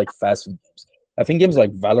games. These aren't like fast food games. I think games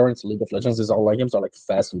like Valorant, League of Legends, these all like games are like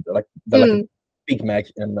fast food. They're like a Big Mac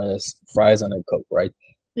and fries and a Coke, right?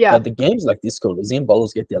 Yeah. But the games like Disco Elysium,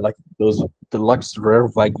 Baldur's Gate, they're like those deluxe rare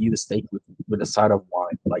Wagyu steak with a side of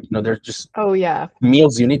wine. Like they're just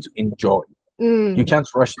meals you need to enjoy. You can't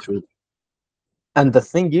rush through them. And the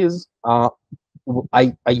thing is,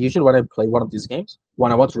 I usually when I play one of these games,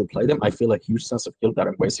 when I want to replay them, I feel a huge sense of guilt that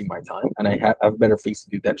I'm wasting my time, and I have better things to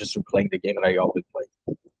do than just replaying the game that I already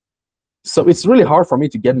played. So it's really hard for me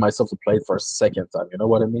to get myself to play it for a second time. You know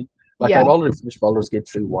what I mean? Like I've Yeah. already finished Baldur's Gate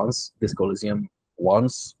 3 once, this Coliseum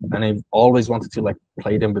once, and I've always wanted to like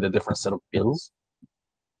play them with a different set of builds.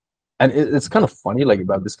 And it's kind of funny, like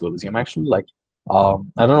about this Coliseum actually. Like, I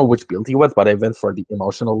don't know which build he went, but I went for the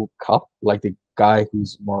emotional cop, like the guy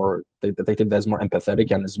who's more the detective that's more empathetic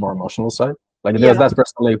and is more emotional side. Like Yeah. that's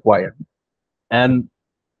personally who I am. And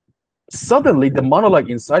suddenly the monologue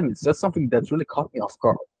inside me said something that really caught me off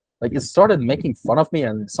guard. Like it started making fun of me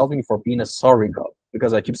and insulting me for being a sorry cop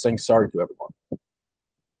because I keep saying sorry to everyone.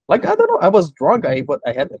 Like I don't know, I was drunk. But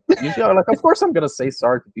I had amnesia. Like of course I'm gonna say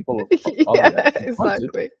sorry to people who call me Yeah, that. I want to.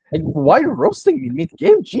 exactly. Like why roasting me mid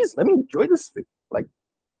game? Jeez, let me enjoy this thing. Like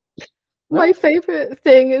My no, favorite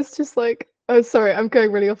thing is just like, oh, sorry, I'm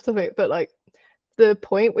going really off topic, but like the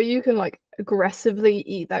point where you can like aggressively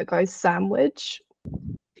eat that guy's sandwich.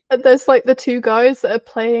 And there's like the two guys that are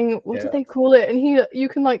playing, what do yeah. they call it? And you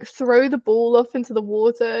can like throw the ball off into the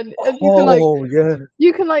water, and Oh yeah.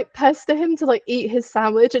 you can like pester him to like eat his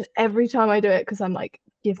sandwich. And every time I do it, because I'm like,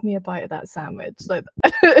 give me a bite of that sandwich. Like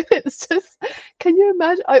it's just, can you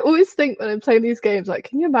imagine? I always think when I'm playing these games, like,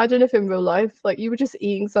 can you imagine if in real life, like you were just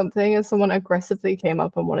eating something and someone aggressively came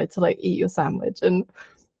up and wanted to like eat your sandwich? And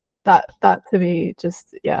that to me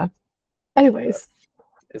just, yeah. Yeah. Anyways.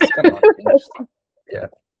 It's kind of unhinged. Yeah.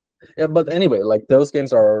 Yeah, but anyway, like those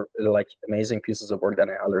games are like amazing pieces of work that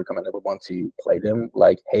I highly recommend everyone to play them.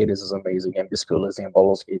 Like Hades is amazing, and Disco and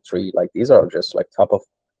Baldur's Gate 3, like these are just like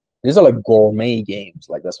these are like gourmet games.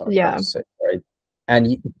 Like that's what I'm trying Yeah. to say, right?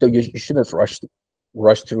 And you shouldn't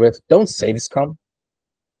rush through it. Don't save scum.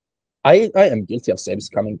 I am guilty of save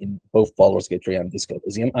scumming in both Baldur's Gate 3 and Disco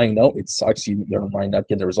Elysium. I know it sucks. You might not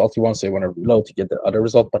get the result you want, so you want to reload to get the other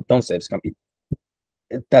result, but don't save scum.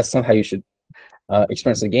 That's not how you should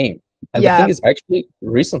experience the game. And the thing Yeah. is, actually,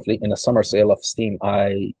 recently in a summer sale of Steam,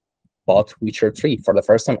 I bought Witcher 3 for the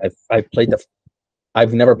first time.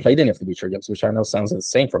 I've never played any of the Witcher games, which I know sounds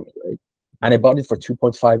insane for me, right? And I bought it for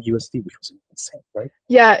 2.5 USD, which was insane, right?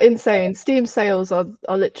 Yeah, insane. Steam sales are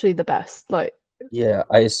literally the best. Like, Yeah,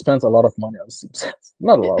 I spent a lot of money on Steam sales.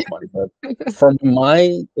 Not a lot of money, but for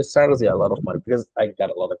my standards, yeah, a lot of money because I got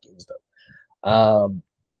a lot of games done.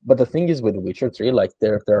 But the thing is with The Witcher 3, like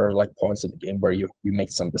there are like points in the game where you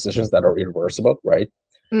make some decisions that are irreversible, right?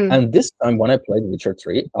 mm, And this time when I played Witcher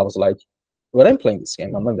 3, I was like, when I'm playing this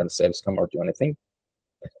game, I'm not gonna save scum or do anything.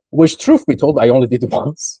 Which truth be told, I only did it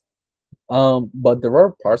once. But there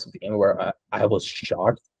were parts of the game where I was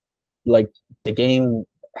shocked. Like the game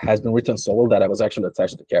has been written so well that I was actually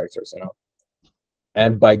attached to the characters, you know.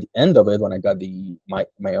 And by the end of it, when I got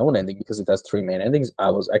my own ending, because it has three main endings, I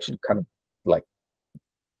was actually kind of like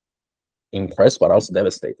impressed but also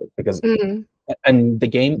devastated because mm, and the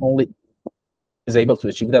game only is able to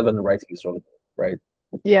achieve that when the writing is really good, right?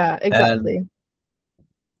 yeah, And exactly.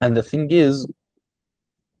 and the thing is,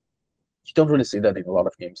 you don't really see that in a lot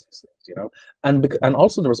of games these days, you know. And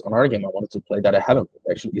also there was another game I wanted to play that I haven't played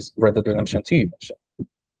actually is Red Dead Redemption 2. You mentioned.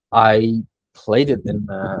 I played it in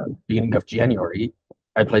the beginning of January.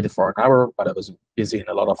 I played it for an hour, but I was busy in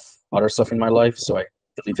a lot of other stuff in my life, so I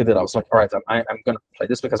deleted it. I was like, all right, I'm gonna play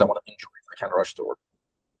this because I want to enjoy it. I can't rush to work.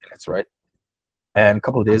 That's right. And a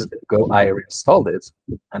couple of days ago, I reinstalled it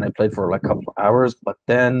and I played for like a couple of hours. But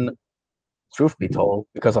then, truth be told,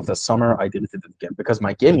 because of the summer, I deleted it again because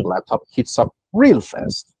my gaming laptop heats up real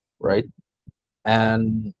fast, right?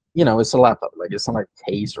 And it's a laptop, like it's not like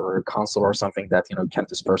a case or a console or something that can't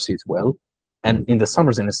disperse heat well. And in the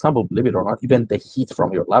summers in Istanbul, believe it or not, even the heat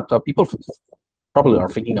from your laptop, people probably are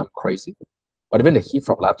thinking I'm crazy, but even the heat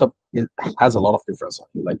from laptop it has a lot of difference on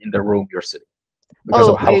you, like in the room you're sitting, because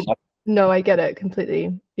of Oh, I no, I get it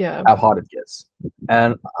completely. Yeah. how hot it gets.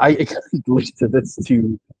 And I deleted it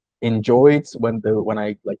to enjoy it when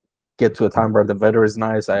I like get to a time where the weather is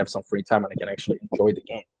nice, I have some free time and I can actually enjoy the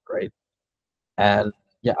game, right? And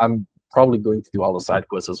yeah, I'm probably going to do all the side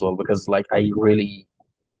quests as well because like I really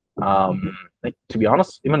like to be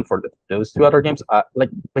honest, even for those two other games, like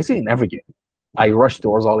basically in every game, I rush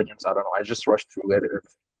towards all the games. I don't know, I just rush through it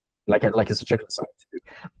like it's a checklist I have to do.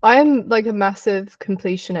 I'm like a massive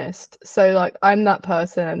completionist. So like I'm that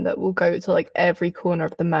person that will go to like every corner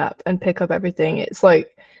of the map and pick up everything. It's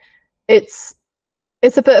like it's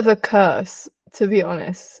it's a bit of a curse to be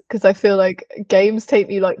honest, because I feel like games take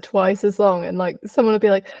me like twice as long, and like someone will be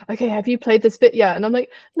like, okay, have you played this bit yet? And I'm like,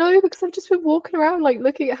 no, because I've just been walking around like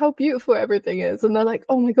looking at how beautiful everything is, and they're like,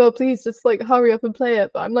 oh my god, please just like hurry up and play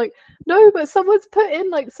it. But I'm like, no, but someone's put in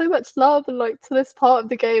like so much love and like to this part of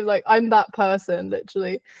the game, like I'm that person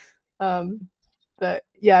literally. But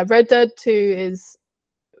yeah, Red Dead 2 is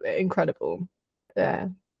incredible. Yeah,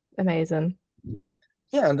 amazing.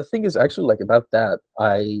 Yeah, and the thing is actually like about that,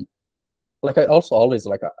 I also always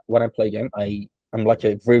like when I play a game, I'm like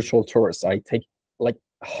a virtual tourist. I take like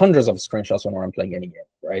hundreds of screenshots whenever I'm playing any game,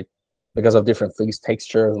 right? Because of different things,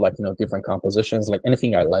 textures, like different compositions, like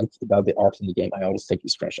anything I like about the art in the game, I always take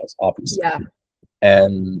these screenshots, obviously. Yeah.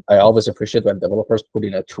 And I always appreciate when developers put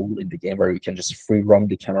in a tool in the game where you can just free roam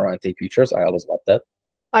the camera and take pictures. I always love that.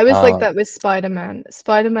 I was like Um, that with Spider-Man.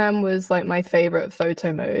 Spider-Man was like my favorite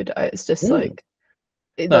photo mode. It's just mm, like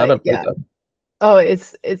it no, I like haven't played yeah. that. Oh,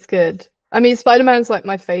 it's good. I mean, Spider-Man's like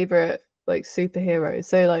my favorite like superhero.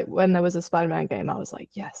 So like when there was a Spider-Man game, I was like,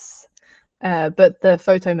 yes. But the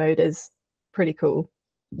photo mode is pretty cool.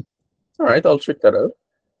 All right, I'll check that out.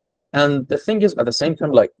 And the thing is, at the same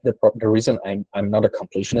time, like the reason I'm not a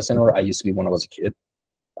completionist anymore, I used to be when I was a kid,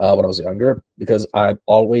 when I was younger, because I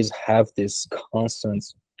always have this constant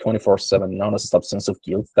 24/7 non-stop sense of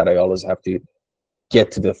guilt that I always have to get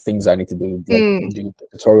to the things I need to do, like Mm, do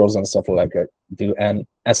tutorials and stuff like that. Do and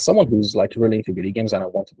as someone who's like really into video games and I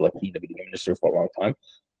want to like be in the video game industry for a long time,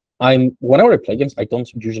 whenever I play games, I don't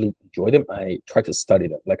usually enjoy them. I try to study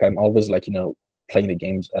them. Like I'm always like playing the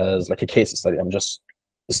games as like a case study. I'm just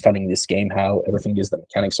studying this game, how everything is, the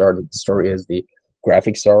mechanics are, the story is, the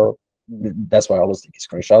graphics are. That's why I always take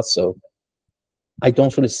screenshots. So I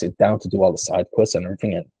don't really sit down to do all the side quests and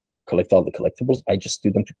everything and collect all the collectibles. I just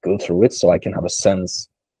do them to go through it so I can have a sense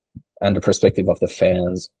and the perspective of the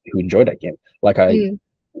fans who enjoy that game. Like mm.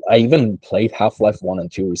 I even played Half-Life 1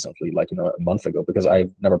 and 2 recently, like a month ago, because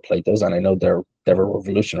I've never played those and I know they were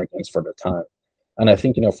revolutionary games for their time. And I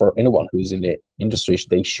think, for anyone who's in the industry,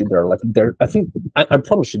 they should I think I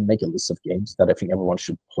probably should make a list of games that I think everyone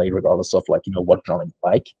should play regardless of what genre you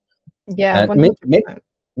like. Yeah, And maybe 100%.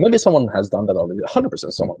 maybe someone has done that already.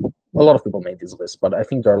 100% someone. A lot of people made this list, but I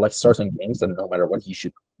think there are like certain games that no matter what, you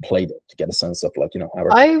should play them to get a sense of how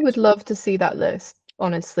everything I is. would love to see that list,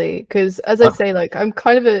 honestly, because as I Uh, say, like I'm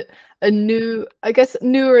kind of a new, I guess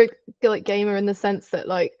newer like gamer in the sense that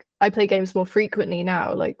like I play games more frequently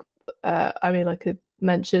now. Like, I mean, like I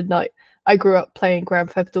mentioned, like I grew up playing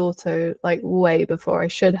Grand Theft Auto like way before I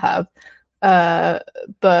should have. Uh,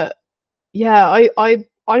 but yeah,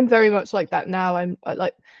 I'm very much like that now.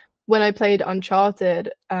 Like when I played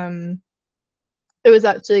Uncharted, it was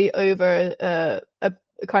actually over a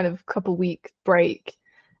kind of couple week break,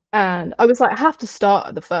 and I was like, I have to start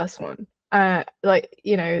at the first one. Like,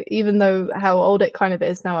 even though how old it kind of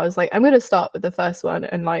is now, I was like, I'm gonna start with the first one,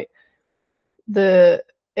 and like the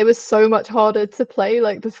it was so much harder to play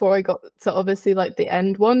like before I got to obviously like the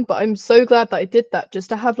end one, but I'm so glad that I did that just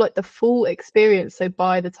to have like the full experience. So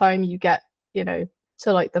by the time you get,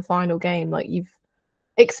 to like the final game, like you've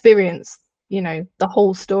experienced, the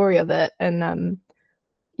whole story of it. And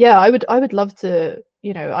yeah, I would love to,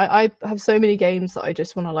 I have so many games that I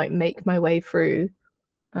just want to like make my way through.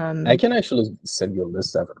 I Um can actually send you a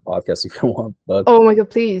list after the podcast if you want, but oh my god,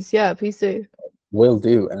 please, yeah, please do. will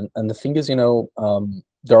do. And the thing is,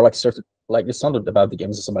 there are like certain, like it's not about the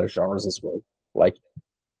games, it's about genres as well.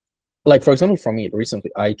 Like for example, for me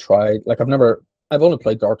recently, I tried like I've only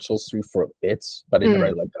played Dark Souls 3 for a bit, but I never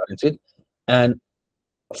Mm, like got into it. And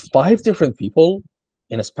five different people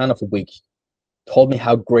in a span of a week told me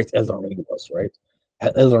how great Elden Ring was, right?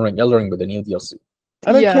 Elden Ring with the new DLC.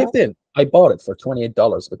 And I yeah. caved in. I bought it for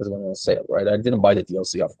 $28 because it went on sale, right? I didn't buy the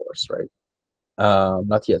DLC, of course, right?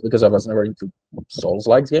 Not yet, because I was never into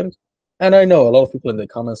Souls-like games. And I know a lot of people in the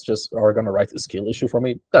comments just are gonna write a skill issue for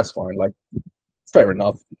me. That's fine, like fair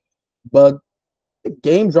enough. But the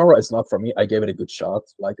game genre is not for me. I gave it a good shot.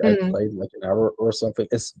 Like I Mm, played like an hour or something.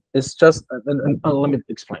 It's just and let me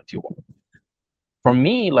explain to you. For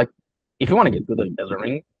me, like if you want to get good at Elden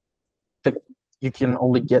Ring, the, you can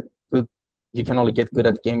only get good. You can only get good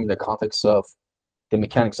at the game in the context of the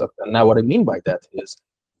mechanics of it. And now, what I mean by that is,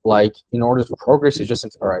 like, in order to progress, you just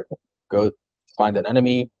all right, go find an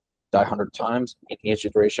enemy, die 100 times. In each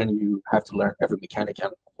iteration, you have to learn every mechanic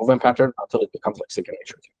and movement pattern until it becomes like second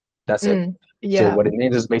nature to you. That's it. So yeah. what it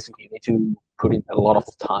means is basically you need to put in a lot of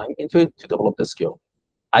time into it to develop the skill.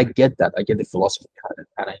 I get that. I get the philosophy behind it,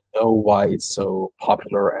 and I know why it's so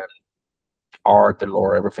popular and art, the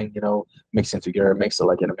lore, everything mixing together makes it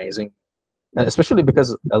like an amazing. And especially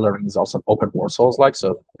because Elden Ring is also open world Souls like,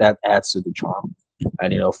 so that adds to the charm.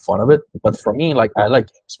 and fun of it. But for me, like I like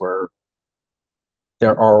games where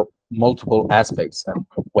there are multiple aspects and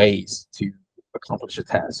ways to accomplish a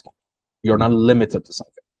task. You're not limited to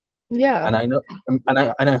something. Yeah. And I know,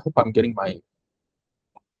 and I hope I'm getting my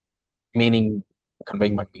meaning,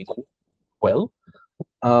 conveying my meaning well.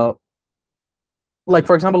 Uh, like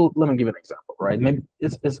for example, let me give an example, right? Maybe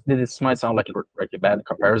this might sound like a really bad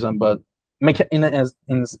comparison, but in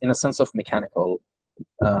a sense of mechanical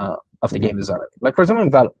of the game design. Like for example,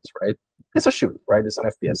 in Valorant, right? It's a shooter, right? It's an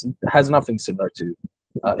FPS. It has nothing similar to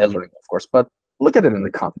Elden Ring, of course, but look at it in the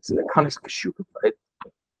context. In the context of a shooter, right?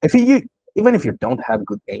 If you even if you don't have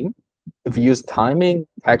good aim, if you use timing,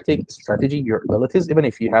 tactic, strategy, your abilities, even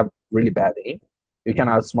if you have really bad aim, you can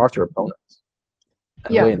outsmart your opponents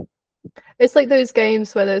and Yeah. win. It's like those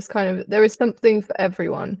games where there is something for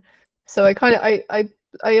everyone. So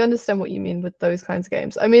I understand what you mean with those kinds of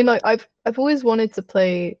games. I mean, like I've always wanted to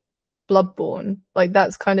play Bloodborne. Like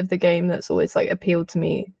that's kind of the game that's always like appealed to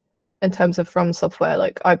me in terms of From Software.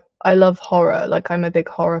 Like I love horror. Like I'm a big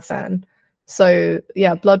horror fan. So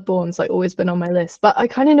yeah, Bloodborne's like always been on my list. But I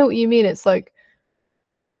kind of know what you mean. It's like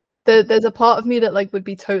there's a part of me that like would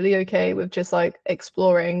be totally okay with just like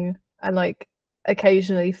exploring and like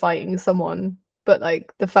occasionally fighting someone, but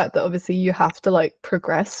like the fact that obviously you have to like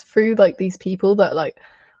progress through like these people that like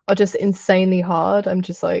are just insanely hard. I'm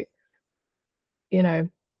just like, you know,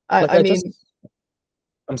 Like I mean,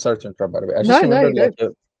 I'm sorry to interrupt, by the way. I just no, remembered you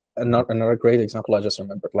like another great example. I just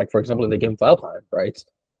remembered, like for example, in the game Valheim, right?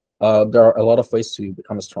 There are a lot of ways to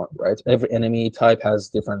become strong, right? Every enemy type has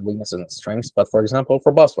different weaknesses and strengths. But for example,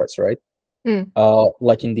 for boss fights, right? Mm.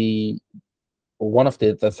 Like in the one of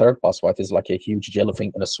the third boss fight is like a huge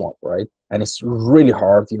jellyfin in a swamp, right? And it's really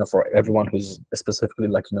hard, for everyone who's specifically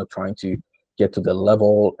like trying to get to the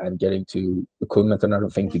level and getting to equipment and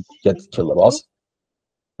everything to get to kill the boss.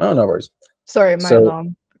 Oh, no worries. Sorry, my So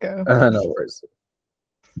alarm. Go. no worries.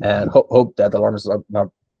 And hope that alarm is not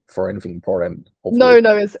for anything important. Hopefully.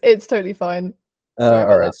 No, it's totally fine. Sorry All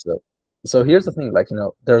about right. that. So here's the thing. Like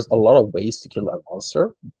there's a lot of ways to kill that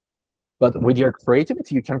monster, but with your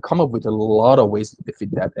creativity, you can come up with a lot of ways to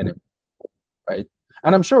defeat that enemy, right?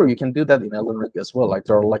 And I'm sure you can do that in Elden Ring as well. Like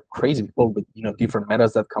there are like crazy people with different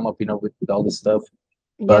metas that come up, with all this stuff.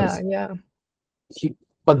 But Yeah. he,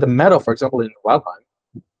 but the meta, for example, in Wildheim,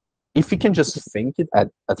 if you can just think it at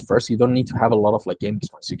first, you don't need to have a lot of like game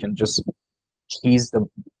experience. You can just cheese the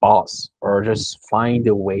boss or just find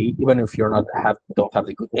a way, even if you're not don't have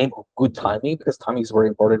the good aim or good timing, because timing is very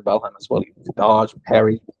important in Valheim as well. You need to dodge,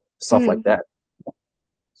 parry, stuff like Mm. that.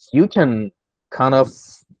 You can kind of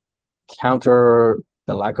counter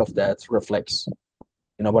the lack of that reflex.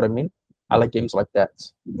 You know what I mean? I like games like that.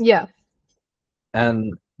 Yeah.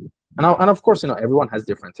 And and of course, everyone has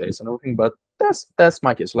different tastes and everything, but that's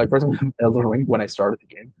my case. Like for example, Elden Ring, when I started the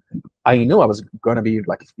game, I knew I was gonna be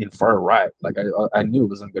like in for a ride. Like I knew it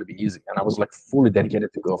wasn't gonna be easy, and I was like fully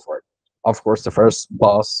dedicated to go for it. Of course, the first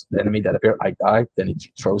boss enemy that appeared, I died. Then it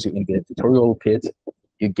throws you in the tutorial pit.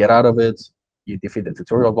 You get out of it. You defeat the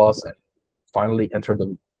tutorial boss, and finally enter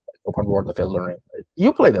the open world of Elden Ring.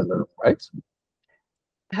 You played Elden Ring, right?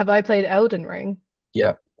 Have I played Elden Ring?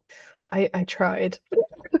 Yeah. I tried.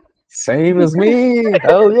 Same as me.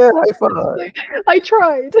 Hell yeah, high five. I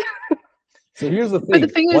tried. So here's the But the thing.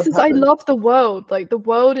 thing What is I happened? love the world. Like the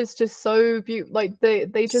world is just so beautiful. Like they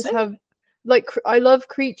just Same. have like I love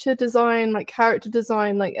creature design, like character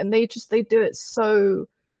design, like and they do it so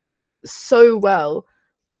well.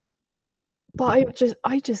 But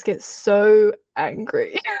I just get so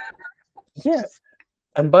angry. Yeah.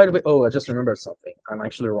 And by the way, oh, I just remembered something. I'm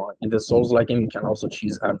actually wrong. In the Souls-like game, you can also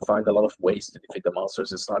choose and find a lot of ways to defeat the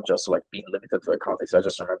monsters. It's not just like being limited to a context. I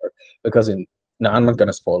just remembered because no, I'm not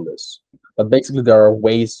gonna spoil this, but basically there are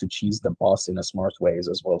ways to cheese the boss in a smart ways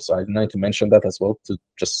as well. So I need to mention that as well to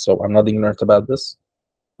just so I'm not ignorant about this.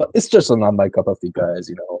 But it's just not my cup of tea, guys.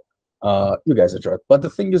 You guys enjoy it. But the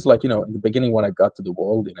thing is, like in the beginning when I got to the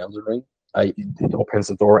world in Elden Ring, it opens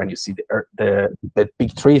the door and you see the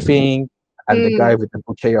big tree thing and the guy Mm, with the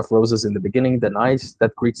bouquet of roses in the beginning, the knight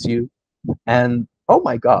that greets you. And oh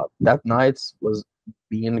my god, that knight was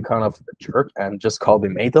being kind of a jerk and just called me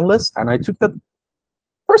maidenless, and I took that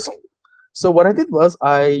personally. So what I did was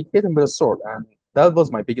I hit him with a sword, and that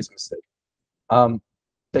was my biggest mistake. Um,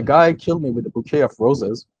 the guy killed me with a bouquet of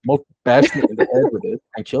roses, bashed me in the head with it,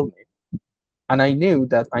 and killed me. And I knew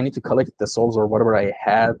that I need to collect the souls or whatever I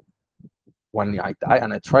had when I die,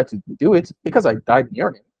 and I tried to do it because I died near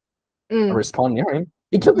him. I mm. respawned near him.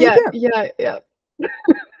 He killed me Yeah, again. yeah.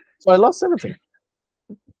 So I lost everything.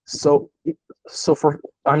 So so for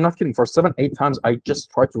I'm not kidding. For 7, 8 times, I just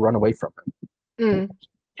tried to run away from him. Mm.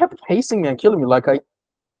 kept chasing me and killing me. Like,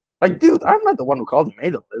 dude, I'm not the one who called and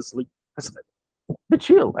made of this. Like, I said, but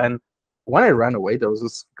chill. And when I ran away, there was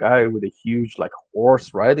this guy with a huge like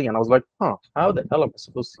horse riding, and I was like, huh, how the hell am I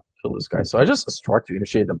supposed to kill this guy? So I just started to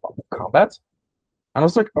initiate the combat. And I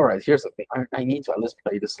was like, all right, here's the thing. I need to at least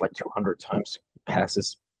play this like 200 times to pass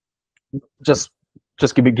this. Just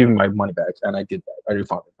give me my money back. And I did that. I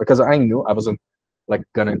refunded it because I knew I wasn't like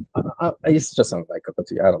gonna. It's just something like cup of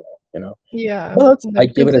tea. I don't know, you know. Yeah, But no, I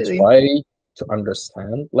give it a completely. try to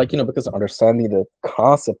understand, like, you know, because understanding the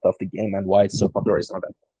concept of the game and why it's so popular is not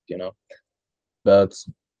that, you know. But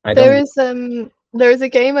I There don't is there is a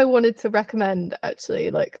game I wanted to recommend actually.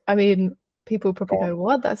 Like, I mean, people go probably on. go,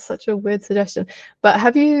 "What? That's such a weird suggestion." But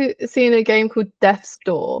have you seen a game called Death's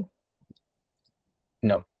Door?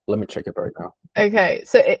 No, let me check it right now. Okay,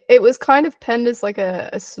 so it was kind of penned as like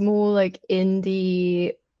a small like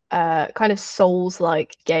indie kind of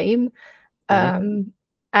Souls-like game. Mhm.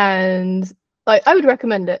 And like I would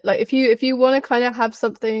recommend it. Like if you want to kind of have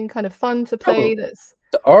something kind of fun to play Oh, that's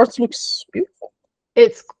the art looks beautiful.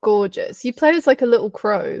 it's gorgeous. You play as like a little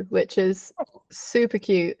crow, which is super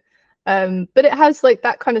cute. But it has like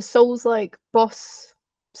that kind of Souls-like boss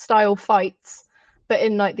style fights, but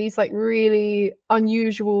in like these like really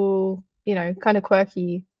unusual, you know, kind of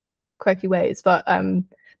quirky ways. But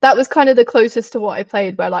that was kind of the closest to what I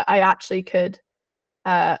played where like I actually could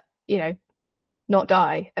you know, not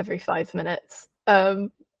die every 5 minutes.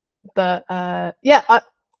 But yeah,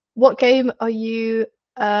 what game are you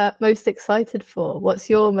most excited for? What's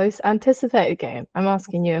your most anticipated game? I'm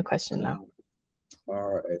asking you a question now.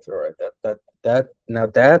 All right, all right. That now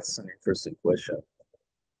that's an interesting question.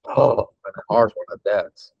 Oh, an hard one at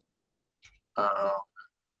that. Uh,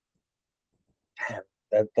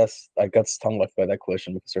 damn, that's I got stung like by that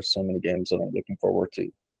question because there's so many games that I'm looking forward to.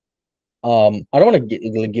 I don't want to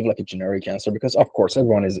give like a generic answer because of course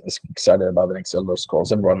everyone is excited about the next Elder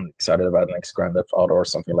Scrolls, everyone excited about the next Grand Theft Auto or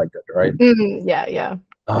something like that, right? Yeah, yeah.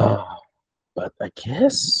 Uh, but I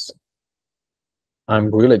guess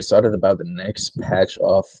I'm really excited about the next patch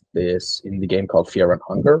of this indie game called Fear and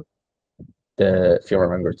Hunger, the Fear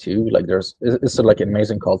and Hunger 2. Like it's a, like an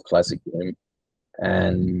amazing cult classic game,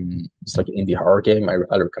 and it's like an indie horror game. I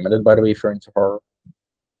recommend it by the way if you're into horror.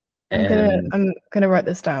 And I'm gonna write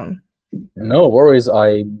this down. no worries,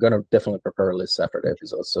 I'm gonna definitely prepare a list after the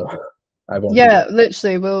episode, so I won't give it. Yeah,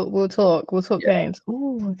 literally, we'll talk Yeah, games.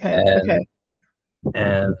 Oh, okay, okay. and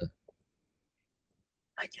and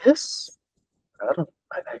I guess I don't.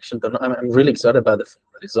 I actually don't know. I'm really excited about the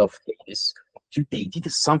release of Hades. Dude, they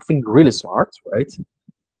did something really smart, right?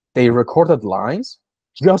 They recorded lines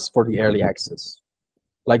just for the early access.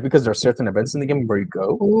 Like because there are certain events in the game where you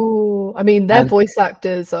go Oh, I mean, their and voice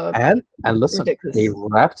actors are and listen, they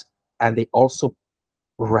ridiculous. wrapped and they also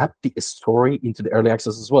wrapped the story into the early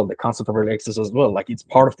access as well, the concept of early access as well. Like it's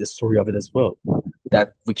part of the story of it as well.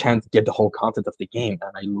 That we can't get the whole content of the game,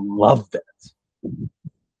 and I love that.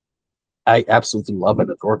 I absolutely love and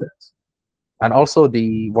adore that. And also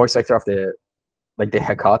the voice actor of the like the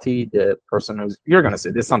Hecate, the person who's you're gonna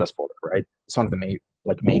say this is not a spoiler, right? It's one of the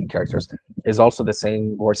main characters, is also the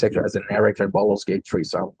same voice actor as the narrator in Baldur's Gate 3.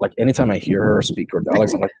 So like anytime I hear her speak or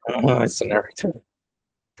dialects, I'm like, oh, it's the narrator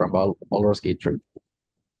from Baldur's Gate 3.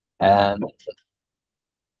 And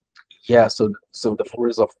yeah, so the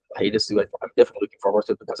Forest of Hades 2, I'm definitely looking forward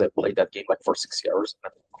to it because I played that game like for 6 hours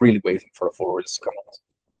and I'm really waiting for the full release to come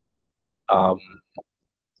out.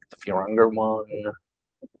 The Firanger one,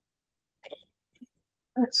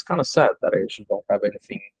 it's kind of sad that I actually don't have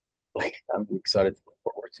anything like I'm excited to look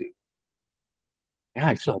forward to. Yeah,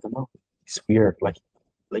 actually, I don't know. It's weird. Like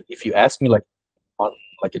if you ask me like on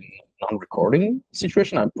like a non-recording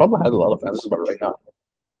situation, I probably had a lot of answers, but right now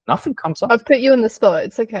nothing comes up. I've put you on the spot.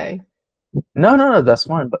 It's okay. No, that's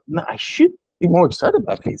fine. But no, I should be more excited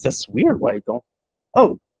about these. That's weird. Why I don't?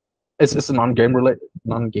 Oh, it's a non-gaming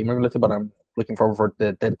related, but I'm looking forward for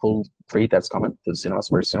the Deadpool 3 that's coming to the cinemas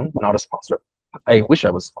very soon. Not a sponsor. I wish I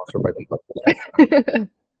was sponsored by them, but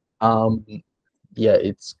um, yeah,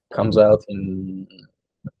 it comes out in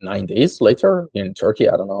 9 days later in Turkey.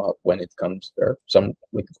 I don't know when it comes there.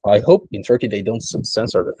 I hope in Turkey they don't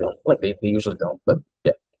censor the film like they usually don't. But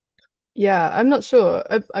yeah, Yeah, I'm not sure.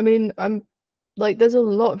 I mean, I'm like, there's a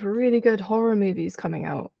lot of really good horror movies coming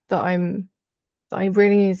out that I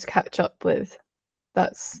really need to catch up with.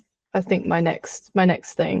 That's I think my next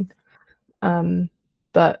thing. Um,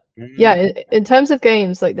 but yeah, mm-hmm. in terms of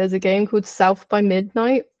games, like there's a game called South by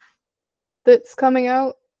Midnight that's coming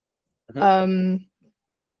out. Um,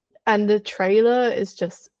 and the trailer is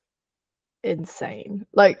just insane.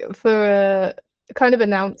 Like for a kind of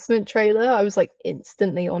announcement trailer, I was like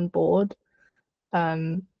instantly on board.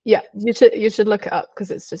 Yeah, you should look it up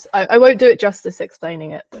because it's just I won't do it justice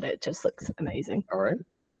explaining it, but it just looks amazing. All right,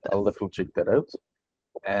 I'll definitely check that out.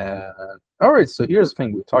 And all right, so here's the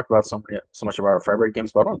thing: we talked about so much about our favorite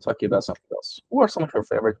games, but I want to talk to you about something else. Who are some of your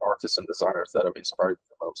favorite artists and designers that have inspired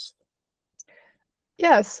you the most?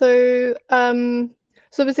 Yeah, so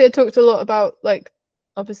obviously I talked a lot about like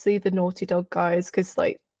obviously the Naughty Dog guys because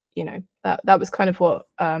like that was kind of what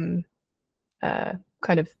kind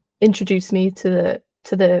of introduced me to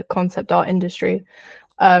the concept art industry.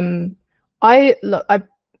 I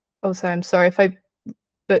also I'm sorry if I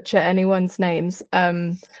butcher anyone's names.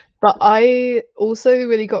 But I also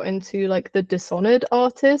really got into like the Dishonored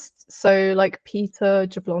artists. So like Peter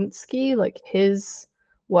Jablonski, like his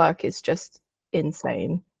work is just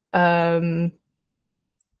insane. I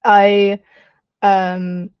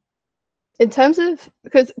in terms of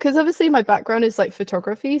because obviously my background is like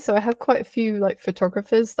photography, so I have quite a few like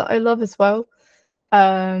photographers that I love as well.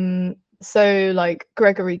 So like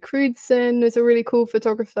Gregory Crewdson is a really cool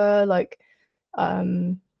photographer. Like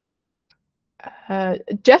um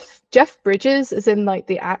Jeff Bridges, is in like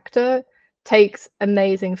the actor, takes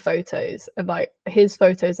amazing photos, and like his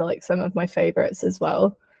photos are like some of my favorites as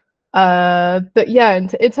well. But yeah,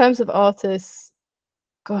 in terms of artists,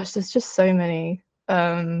 gosh, there's just so many.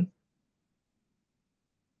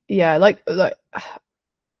 Yeah, like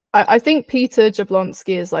I think Peter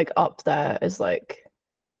Jablonski is like up there as like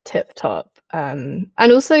tip top. And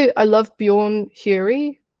also I love Bjorn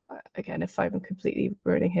Hury. Again, if I'm completely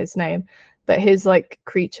ruining his name, but his like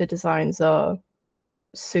creature designs are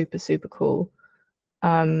super cool.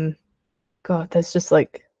 Um, God, there's just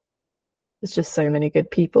so many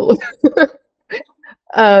good people.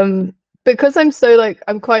 um, because I'm so like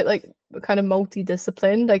I'm quite like kind of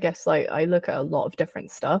multidisciplined. I guess like I look at a lot of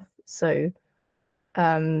different stuff.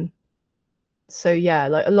 Um, so yeah,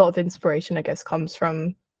 like a lot of inspiration I guess comes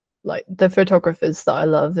from like the photographers that I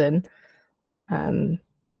love, and um,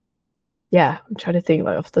 yeah, I'm trying to think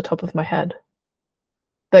like off the top of my head.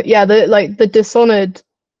 But yeah, the Dishonored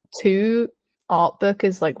 2 art book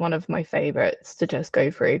is like one of my favorites to just go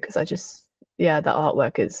through because yeah, the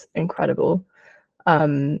artwork is incredible.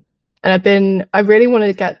 And I really want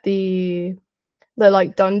to get the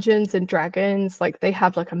like Dungeons and Dragons, like they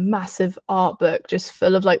have like a massive art book just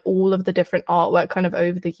full of like all of the different artwork kind of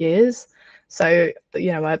over the years. So,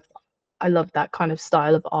 I love that kind of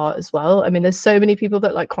style of art as well. I mean, there's so many people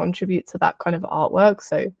that like contribute to that kind of artwork.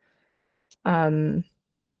 So, um,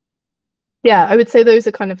 yeah, I would say those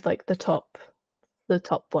are kind of like the top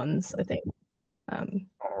ones, I think. All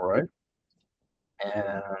right,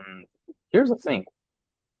 and here's the thing: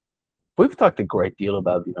 we've talked a great deal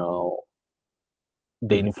about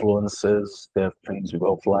the influences, the things we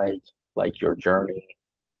both like your journey,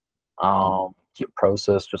 your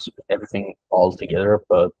process, just everything all together.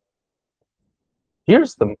 But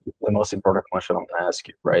here's the most important question I'm gonna ask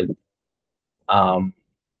you, right? Um,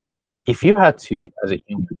 if you had to, as a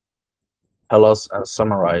human, tell us and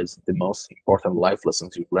summarize the most important life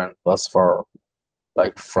lessons you've learned thus far,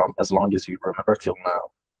 like from as long as you remember till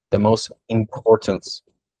now, the most important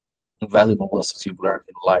and valuable lessons you've learned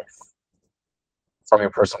in life from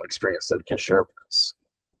your personal experience that you can share with us.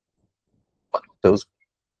 What would those?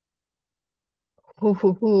 Ooh,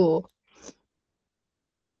 ooh, ooh.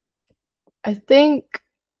 I think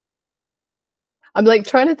I'm like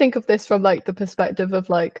trying to think of this from like the perspective of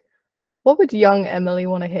like what would young Emily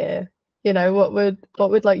want to hear? What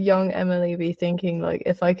would like young Emily be thinking like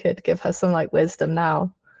if I could give her some like wisdom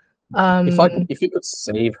now? Um If you could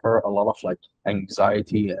save her a lot of like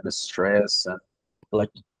anxiety and stress and like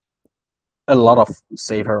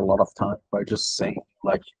save her a lot of time by just saying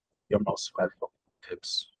like your most valuable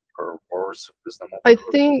tips or words of wisdom. I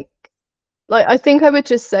think I think I would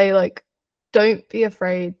just say like don't be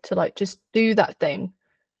afraid to like just do that thing.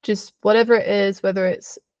 Just whatever it is, whether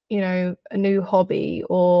it's, a new hobby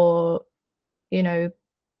or, you know,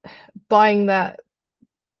 buying that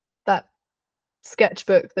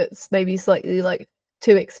sketchbook that's maybe slightly like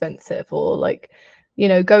too expensive, or like,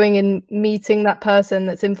 going and meeting that person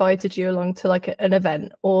that's invited you along to like an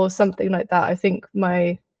event or something like that. I think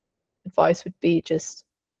my advice would be just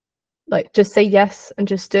say yes and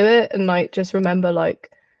just do it, and like just remember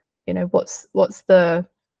like, what's the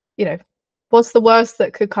you know what's the worst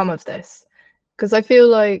that could come of this, because I feel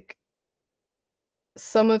like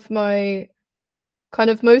some of my kind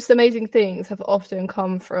of most amazing things have often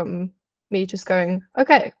come from me just going,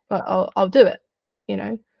 okay, I'll do it, you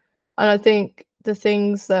know. And I think the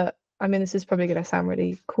things that, I mean, this is probably going to sound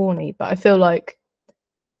really corny, but I feel like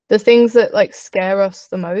the things that like scare us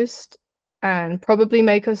the most and probably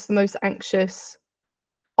make us the most anxious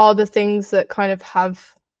are the things that kind of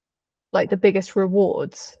have like the biggest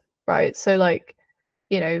rewards, right? So like,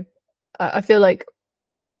 you know, I feel like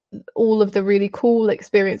all of the really cool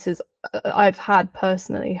experiences I've had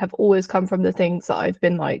personally have always come from the things that I've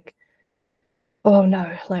been like, oh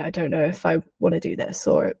no, like I don't know if I want to do this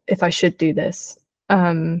or if I should do this.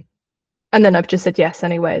 And then I've just said yes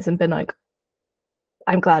anyways and been like,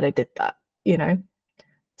 I'm glad I did that, you know?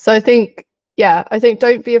 So I think, yeah, I think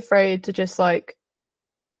don't be afraid to just like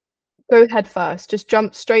go head first, just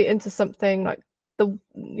jump straight into something. Like the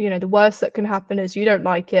worst that can happen is you don't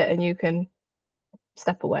like it and you can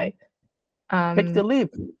step away. Take the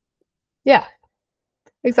leap. Yeah,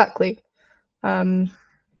 exactly. Um,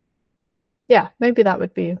 yeah, maybe that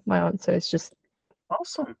would be my answer. It's just,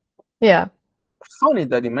 Awesome. yeah. Funny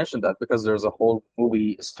that you mentioned that, because there's a whole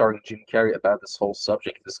movie starring Jim Carrey about this whole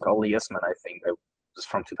subject. It's called Yes Man, I think. It was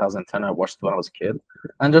from 2010. I watched it when I was a kid.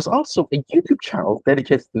 And there's also a YouTube channel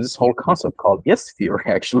dedicated to this whole concept called Yes Theory,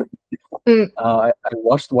 actually. I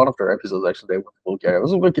watched one of their episodes, actually. They went to Bulgaria. It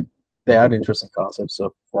was a wicked, they had interesting concepts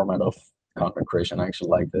of format of content creation. I actually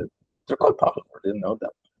liked it. They're quite popular. I didn't know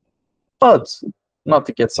that. But not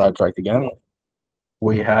to get sidetracked again,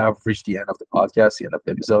 we have reached the end of the podcast, the end of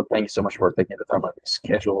the episode. Thank you so much for taking the time out of your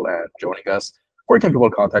schedule and joining us. Where can people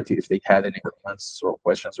contact you if they had any comments or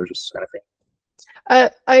questions or just anything?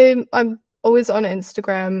 I'm always on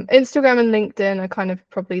Instagram and LinkedIn are kind of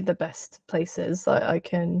probably the best places. I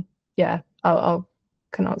can, yeah, I'll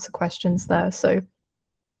can answer questions there. So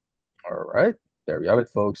All right. There we have it,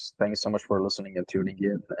 folks. Thank you so much for listening and tuning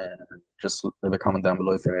in. And just leave a comment down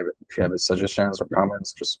below if you have any suggestions or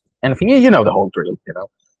comments, just anything. You know the whole drill, you know.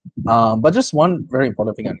 But just one very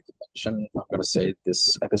important thing I need to mention. I'm going to say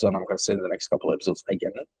this episode, I'm going to say in the next couple of episodes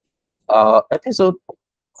again. Episode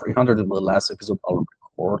 300 is the last episode I'll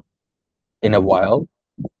record in a while.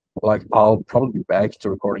 Like, I'll probably be back to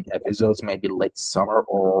recording episodes maybe late summer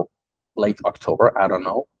or late October. I don't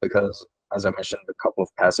know, because as I mentioned a couple of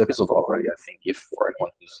past episodes already, I think if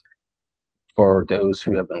for those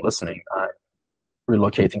who have been listening, I'm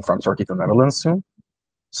relocating from Turkey to Netherlands soon.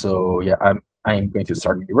 So yeah, I'm going to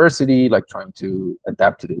start university, like trying to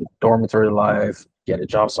adapt to the dormitory life, get a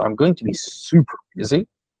job. So I'm going to be super busy,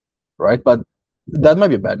 right? But that might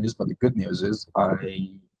be bad news. But the good news is I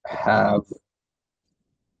have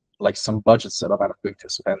like some budget set up, and I'm going to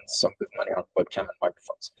spend some good money on webcam and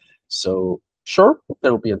microphones. So sure,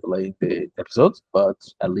 there will be a delay in the episodes, but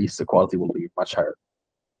at least the quality will be much higher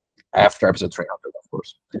after episode 300, of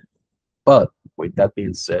course. But with that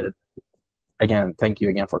being said, again, thank you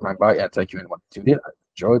again for coming by, and thank you anyone who tuned in. I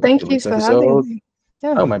enjoyed thank the you next for episode. having me.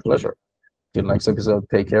 Yeah. Oh, my pleasure. Till next episode,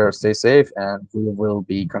 take care, stay safe, and we will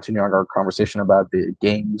be continuing our conversation about the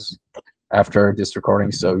games after this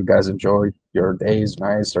recording. So you guys enjoy your days,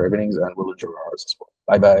 nights, or evenings, and we'll enjoy ours as well.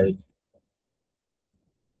 Bye bye.